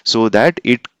methods, so that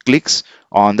it clicks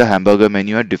on the hamburger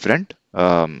menu at different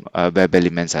web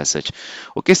elements as such.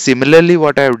 Okay, similarly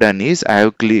what I have done is I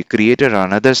have created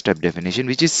another step definition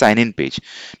which is sign in page.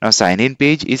 Now sign in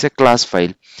page is a class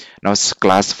file. Now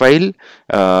class file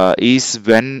is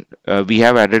when we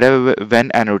have added a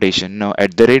when annotation. Now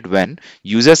at the rate when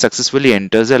user successfully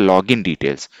enters a login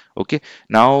details. Okay,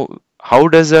 now how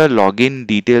does a login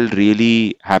detail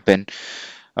really happen?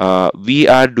 We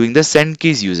are doing the send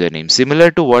keys username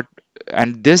similar to what,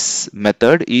 and this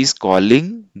method is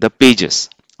calling the pages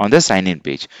on the sign in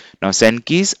page. Now send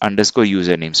keys underscore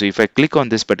username. So if I click on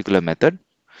this particular method,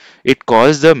 it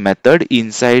calls the method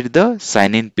inside the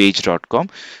signinpage.com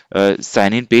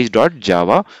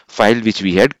signinpage.java file which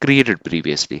we had created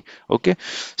previously. Okay,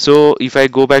 so if I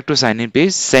go back to sign in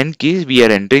page, send keys, we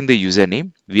are entering the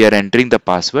username, we are entering the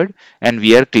password, and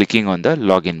we are clicking on the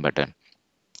login button.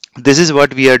 This is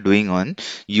what we are doing on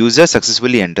user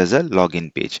successfully enters a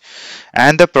login page.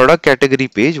 And the product category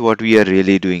page, what we are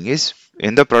really doing is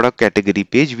in the product category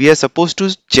page, we are supposed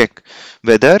to check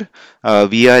whether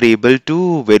we are able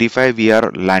to verify we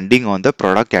are landing on the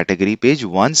product category page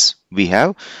once we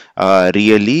have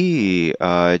really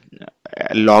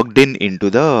logged in into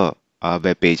the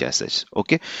web page as such.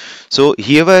 Okay, so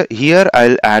here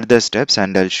I'll add the steps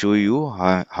and I'll show you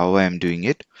how I am doing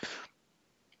it.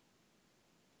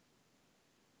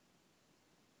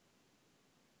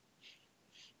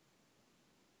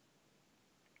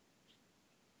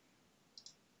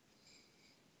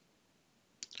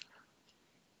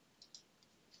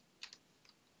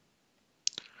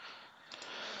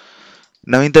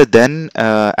 Now in the then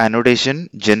annotation,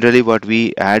 generally what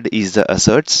we add is the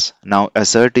asserts. Now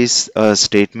assert is a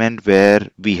statement where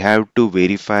we have to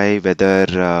verify whether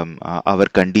our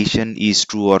condition is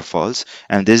true or false,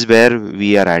 and this is where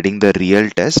we are adding the real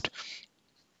test.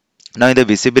 Now in the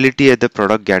visibility at the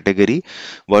product category,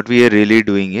 what we are really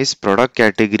doing is product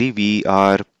category, we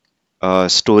are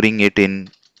storing it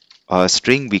in a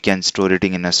string. We can store it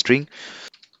in a string,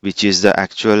 which is the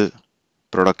actual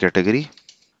product category.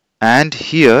 And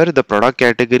here the product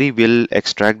category will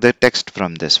extract the text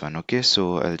from this one. Okay,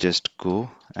 so I'll just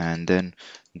go and then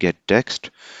get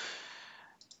text,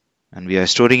 and we are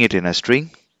storing it in a string.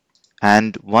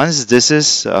 And once this is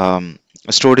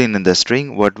stored in the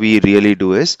string, what we really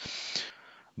do is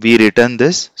we return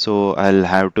this. So I'll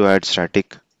have to add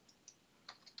static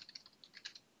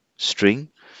string,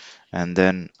 and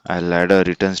then I'll add a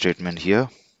return statement here,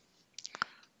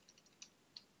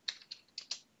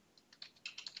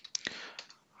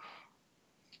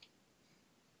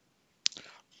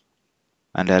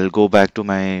 and I'll go back to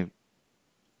my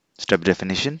step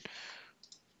definition. . .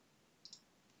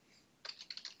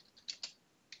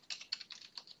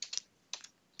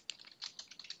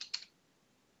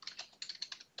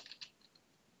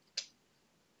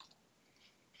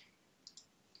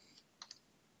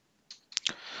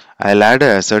 I'll add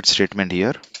a assert statement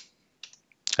here,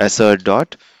 assert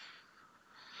dot.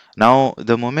 Now,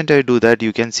 the moment I do that,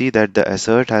 you can see that the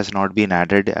assert has not been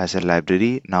added as a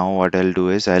library. Now, what I'll do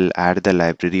is I'll add the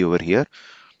library over here,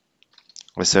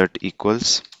 assert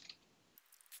equals.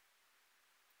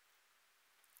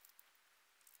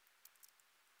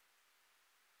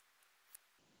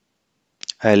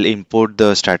 I'll import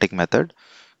the static method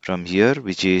from here,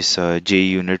 which is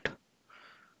JUnit.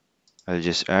 I'll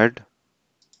just add.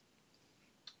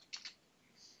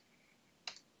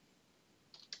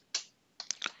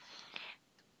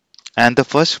 And the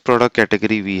first product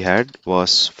category we had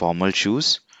was formal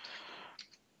shoes.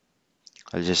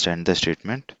 I'll just end the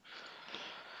statement.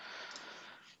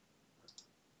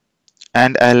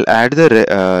 And I'll add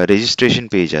the registration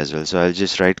page as well. So I'll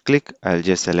just right click, I'll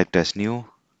just select as new,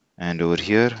 and over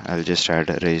here I'll just add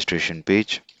a registration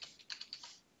page.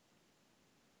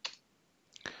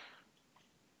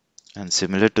 And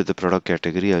similar to the product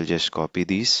category, I'll just copy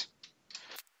these.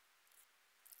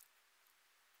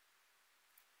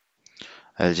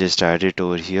 I'll just add it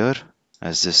over here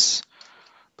as this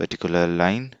particular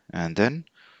line, and then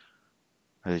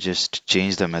I'll just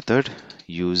change the method.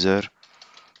 User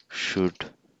should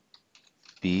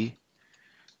be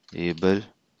able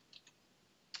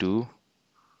to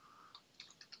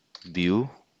view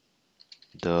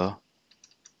the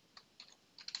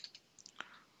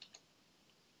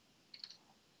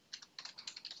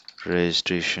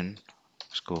registration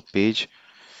scope page.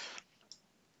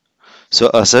 So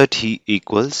assert he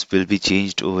equals will be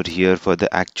changed over here for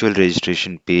the actual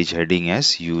registration page heading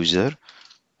as user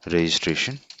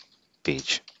registration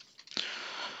page.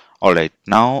 Alright,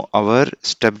 now our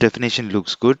step definition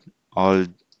looks good. All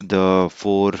the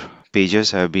 4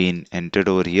 pages have been entered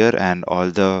over here, and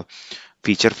all the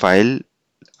feature file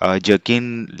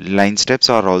jerkin line steps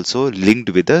are also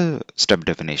linked with the step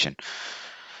definition.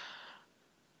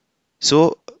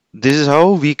 So this is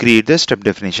how we create the step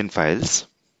definition files.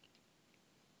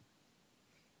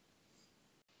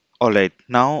 Alright,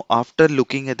 now after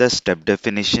looking at the step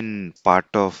definition part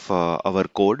of our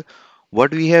code,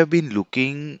 what we have been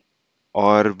looking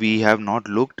or we have not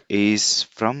looked is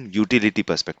from utility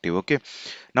perspective. Okay,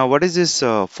 now what is this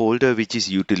folder which is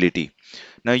utility?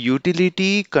 Now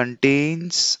utility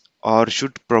contains or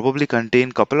should probably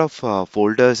contain couple of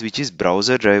folders which is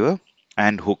browser driver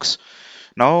and hooks.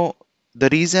 Now, the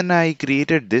reason I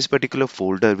created this particular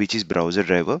folder, which is browser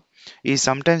driver, is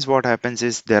sometimes what happens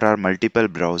is there are multiple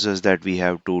browsers that we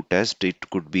have to test. It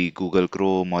could be Google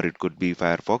Chrome or it could be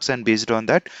Firefox, and based on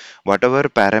that, whatever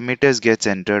parameters gets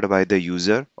entered by the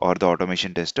user or the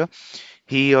automation tester,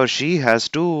 he or she has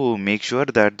to make sure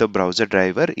that the browser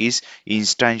driver is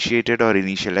instantiated or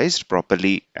initialized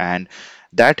properly, and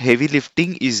that heavy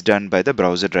lifting is done by the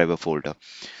browser driver folder.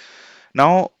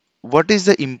 Now, what is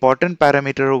the important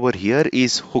parameter over here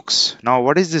is hooks. Now,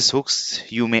 what is this hooks,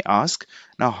 you may ask?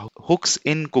 Now, hooks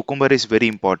in Cucumber is very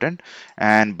important,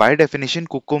 and by definition,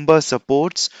 Cucumber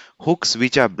supports hooks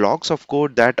which are blocks of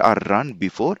code that are run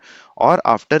before or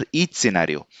after each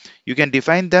scenario. You can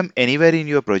define them anywhere in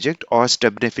your project or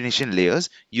step definition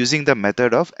layers using the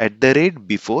method of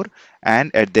 @before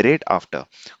and @after.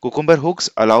 Cucumber hooks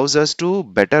allows us to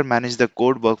better manage the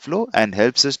code workflow and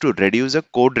helps us to reduce the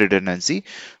code redundancy.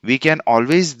 We can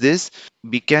always this,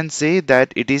 we can say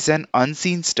that it is an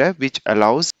unseen step which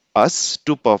allows us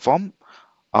to perform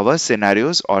our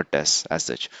scenarios or tests as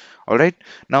such. All right,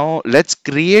 now let's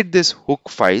create this hook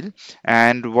file.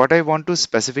 And what I want to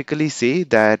specifically say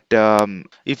that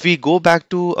if we go back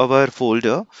to our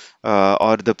folder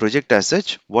or the project as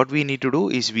such, what we need to do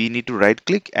is we need to right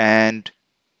click and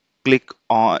click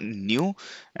on new,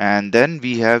 and then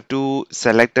we have to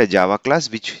select a Java class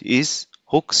which is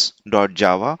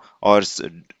hooks.java or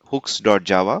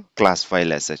hooks.java class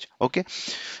file as such. Okay,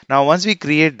 now once we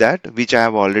create that, which I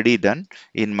have already done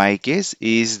in my case,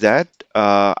 is that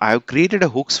I have created a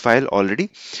hooks file already,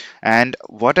 and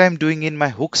what I'm doing in my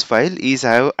hooks file is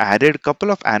I have added a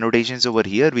couple of annotations over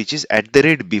here which is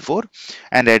 @before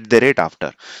and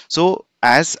 @after. So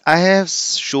as I have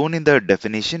shown in the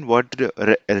definition, what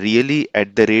really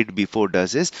 @before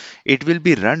does is it will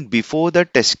be run before the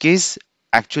test case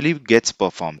actually gets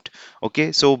performed.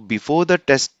 Okay, so before the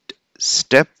test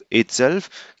step itself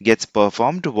gets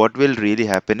performed, what will really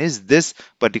happen is this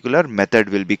particular method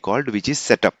will be called, which is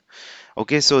setup.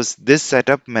 Okay, so this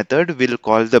setup method will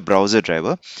call the browser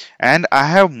driver, and I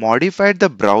have modified the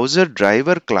browser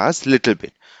driver class little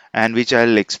bit, and which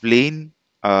I'll explain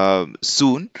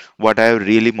soon what I have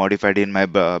really modified in my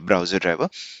browser driver.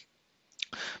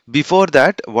 Before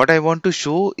that, what I want to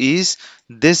show is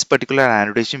this particular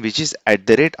annotation, which is at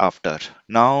the rate after.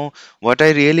 Now, what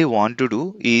I really want to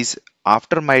do is,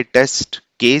 after my test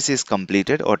case is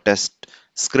completed or test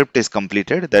script is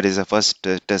completed, that is the first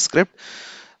test script,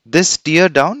 this tear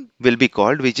down will be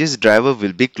called, which is driver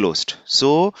will be closed.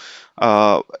 So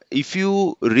if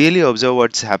you really observe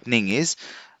what's happening is,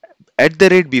 at the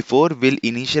rate before will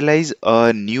initialize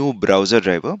a new browser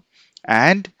driver,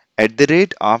 and at the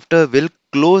rate after will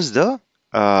close the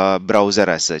browser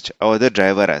as such, or the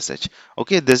driver as such.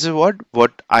 Okay, this is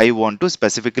what I want to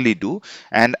specifically do.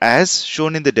 And as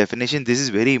shown in the definition, this is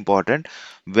very important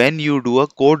when you do a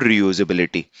code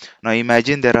reusability. Now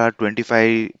imagine there are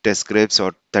 25 test scripts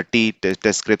or 30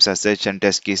 test scripts as such and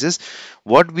test cases.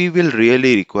 What we will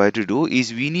really require to do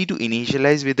is, we need to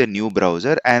initialize with a new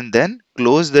browser and then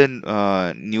close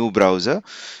the new browser,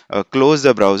 close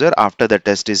the browser after the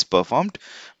test is performed,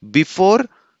 before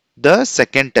the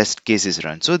second test case is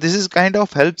run. So this is kind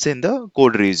of helps in the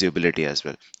code reusability as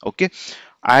well. Okay,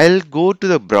 I'll go to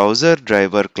the browser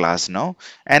driver class now,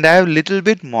 and I have little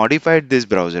bit modified this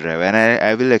browser driver, and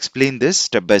I will explain this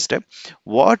step by step.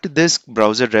 What this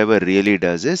browser driver really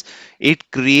does is, it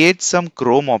creates some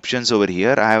Chrome options over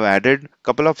here. I have added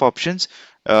couple of options,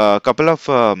 couple of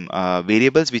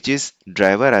variables, which is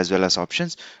driver as well as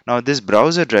options. Now this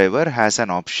browser driver has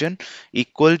an option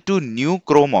equal to new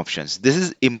Chrome options. This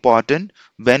is important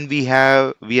when we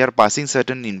are passing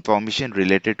certain information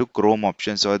related to Chrome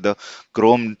options or the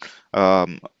Chrome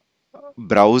um,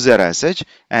 browser as such,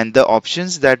 and the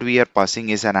options that we are passing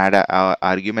is an add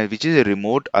argument, which is a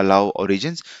remote allow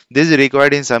origins. This is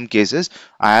required in some cases.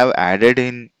 I have added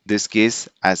in this case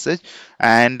as such.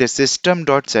 And the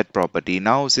system.set property.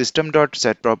 Now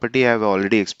system.set property, I have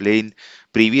already explained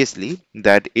previously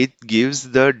that it gives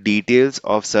the details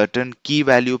of certain key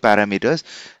value parameters,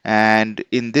 and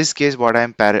in this case what I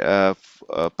am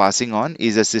passing on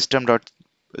is a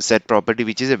system.set property,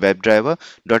 which is a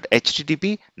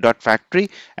webdriver.http.factory,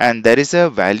 and there is a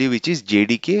value which is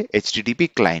jdk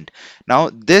http client. Now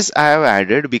this I have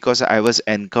added because I was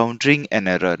encountering an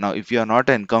error. Now if you are not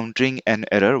encountering an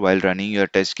error while running your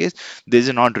test case, this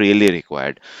is not really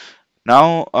required.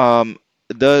 Now,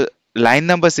 the line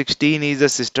number 16 is the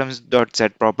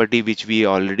systems.set property, which we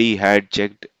already had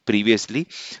checked previously.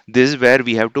 This is where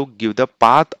we have to give the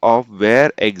path of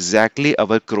where exactly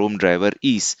our Chrome driver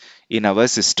is in our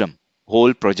system,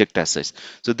 whole project as such.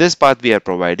 So this path we are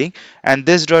providing, and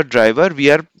this dot driver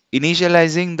we are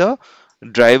initializing the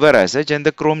driver as such, and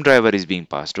the Chrome driver is being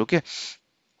passed. Okay.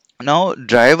 Now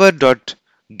driver dot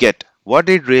get, what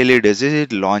it really does is,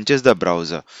 it launches the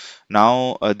browser.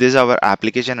 Now this is our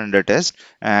application under test,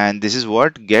 and this is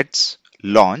what gets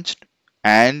launched,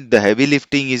 and the heavy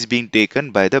lifting is being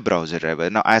taken by the browser driver.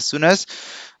 Now as soon as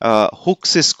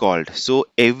hooks is called, so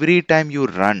every time you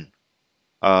run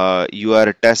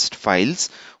your test files,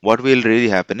 what will really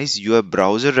happen is, your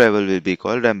browser driver will be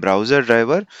called, and browser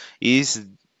driver is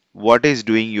what is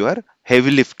doing your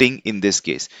heavy lifting. In this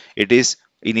case, it is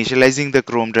initializing the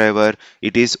Chrome driver,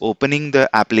 it is opening the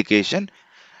application.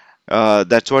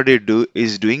 That's what it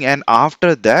is doing, and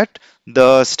after that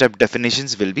the step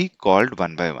definitions will be called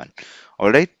one by one.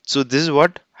 All right, so this is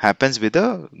what happens with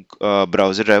the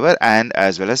browser driver and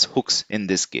as well as hooks in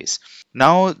this case.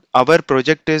 Now our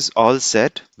project is all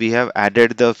set. We have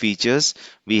added the features,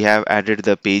 we have added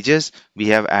the pages, we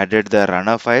have added the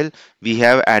runner file, we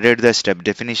have added the step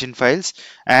definition files,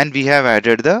 and we have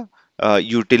added the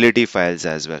utility files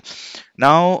as well.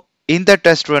 Now in the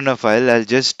test runner file, I'll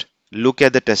just look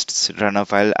at the test runner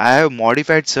file. I have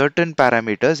modified certain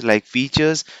parameters like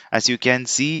features. As you can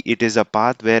see, it is a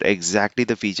path where exactly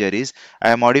the feature is. I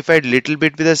have modified little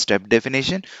bit with the step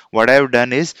definition. What I have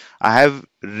done is, I have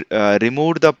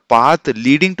removed the path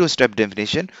leading to step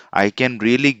definition. I can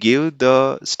really give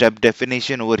the step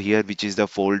definition over here, which is the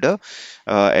folder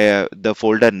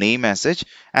name as such,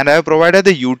 and I have provided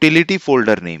the utility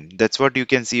folder name. That's what you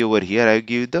can see over here. I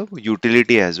give the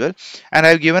utility as well, and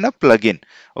I've given a plugin.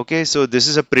 Okay, so this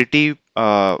is a pretty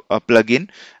a plugin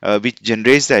which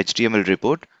generates the HTML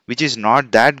report, which is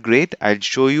not that great. I'll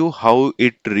show you how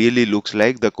it really looks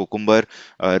like, the Cucumber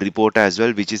report as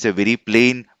well, which is a very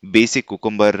plain basic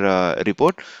Cucumber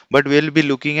report, but we'll be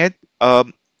looking at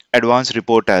advanced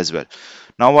report as well.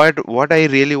 Now what I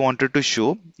really wanted to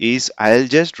show is, I'll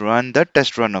just run the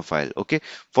test runner file. Okay,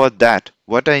 for that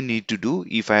what I need to do,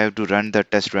 if I have to run the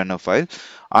test runner file,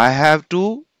 I have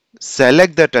to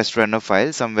select the test runner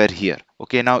file somewhere here.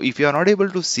 Okay, now if you are not able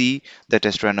to see the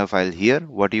test runner file here,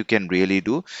 what you can really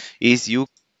do is, you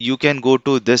can go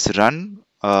to this run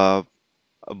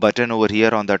button over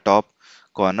here on the top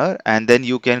corner, and then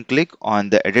you can click on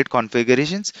the edit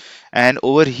configurations, and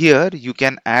over here you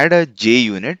can add a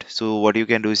JUnit. So what you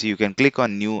can do is you can click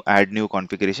on new, add new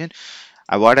configuration.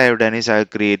 What I have done is I have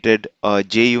created a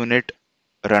JUnit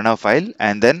runner file,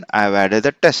 and then I have added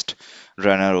the test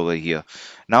runner over here.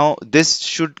 Now this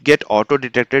should get auto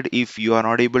detected. If you are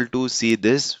not able to see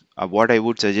this, what I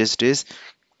would suggest is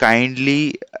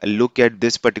kindly look at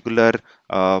this particular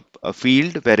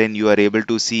field wherein you are able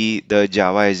to see the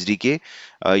Java SDK.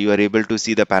 You are able to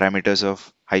see the parameters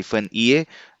of -EA,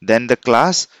 then the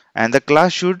class, and the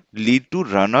class should lead to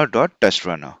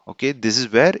runner.testrunner. Okay, this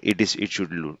is where it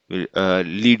should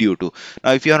lead you to.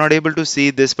 Now, if you are not able to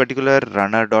see this particular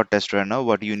runner.testrunner,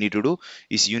 what you need to do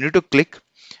is you need to click,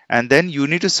 and then you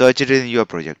need to search it in your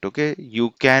project. Okay, you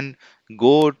can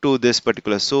go to this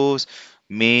particular source,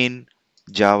 main,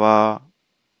 Java,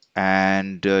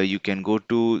 and you can go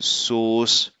to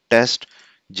source test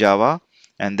Java,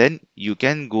 and then you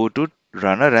can go to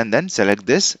runner and then select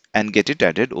this and get it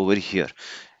added over here.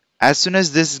 As soon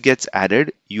as this gets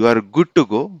added, you are good to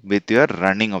go with your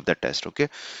running of the test. Okay,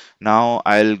 now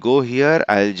I'll go here,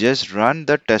 I'll just run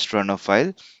the test runner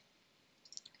file.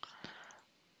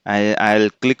 I'll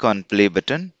click on play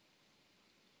button.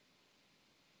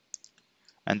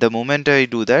 And the moment I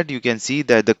do that, you can see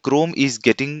that the Chrome is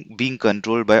being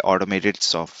controlled by automated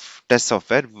test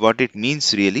software. What it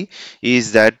means really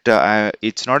is that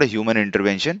it's not a human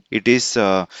intervention. It is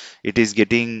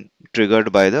getting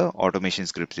triggered by the automation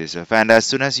script itself. And as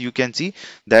soon as you can see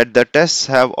that the tests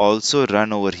have also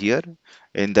run over here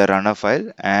in the runner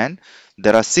file, and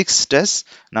there are 6 tests.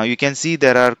 Now you can see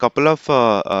there are a couple of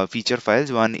feature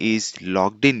files. One is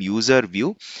logged in user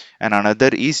view and another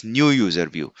is new user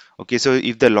view. Okay, so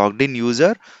if the logged in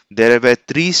user, there were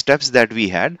 3 steps that we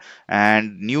had,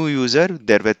 and new user,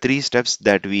 there were 3 steps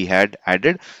that we had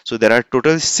added. So there are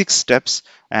total 6 steps,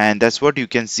 and that's what you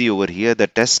can see over here. The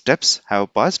test steps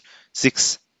have passed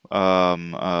 6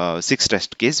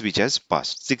 test case which has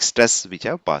passed, 6 tests which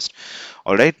have passed.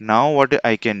 All right, now what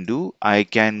I can do, I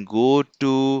can go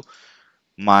to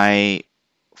my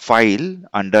file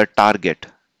under target.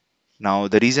 Now,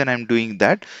 the reason I'm doing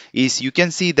that is you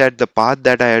can see that the path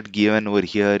that I had given over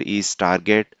here is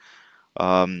target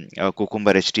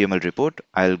Cucumber HTML report.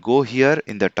 I'll go here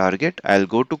in the target, I'll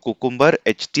go to Cucumber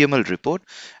HTML report,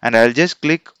 and I'll just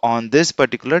click on this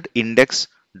particular index.html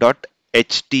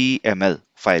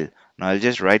file. Now I'll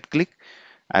just right click,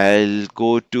 I'll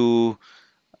go to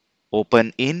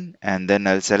open in, and then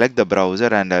I'll select the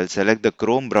browser and I'll select the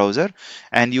Chrome browser,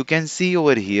 and you can see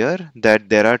over here that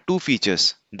there are 2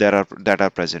 features that are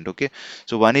present. Okay,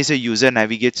 so one is a user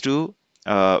navigates to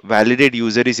validate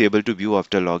user is able to view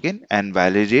after login, and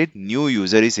validate new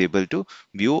user is able to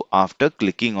view after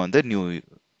clicking on the new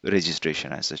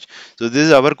registration as such. So this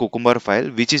is our Cucumber file,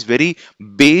 which is very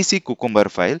basic Cucumber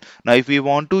file. Now if we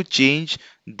want to change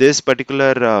this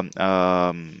particular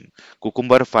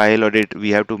Cucumber file, or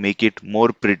we have to make it more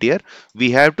prettier,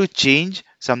 we have to change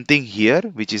something here,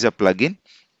 which is a plugin.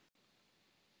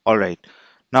 All right,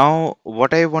 now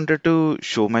what I wanted to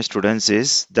show my students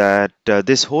is that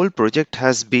this whole project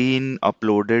has been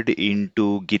uploaded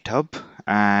into GitHub,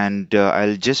 and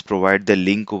I'll just provide the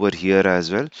link over here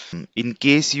as well. In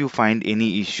case you find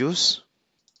any issues,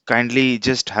 kindly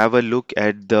just have a look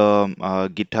at the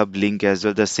GitHub link as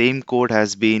well. The same code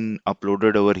has been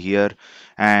uploaded over here,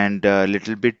 and a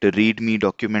little bit README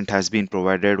document has been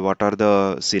provided. What are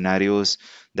the scenarios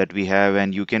that we have,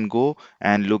 and you can go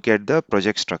and look at the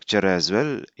project structure as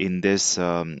well in this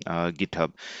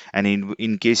GitHub. And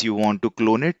in case you want to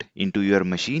clone it into your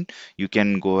machine, you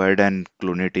can go ahead and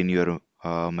clone it in your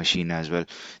machine as well,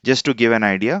 just to give an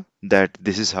idea that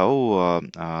this is how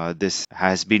this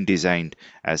has been designed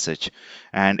as such.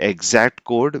 And exact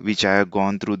code which I have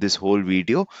gone through this whole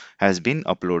video has been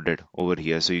uploaded over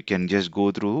here, so you can just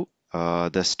go through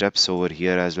the steps over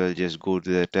here as well. Just go to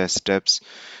the test steps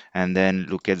and then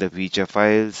look at the feature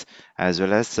files, as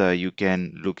well as you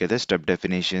can look at the step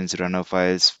definitions, runner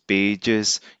files,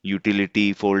 pages,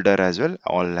 utility folder as well.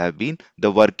 All have been,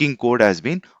 the working code has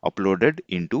been uploaded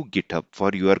into GitHub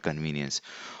for your convenience.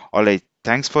 All right,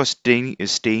 thanks for staying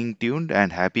tuned,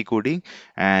 and happy coding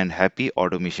and happy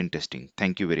automation testing.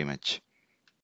 Thank you very much.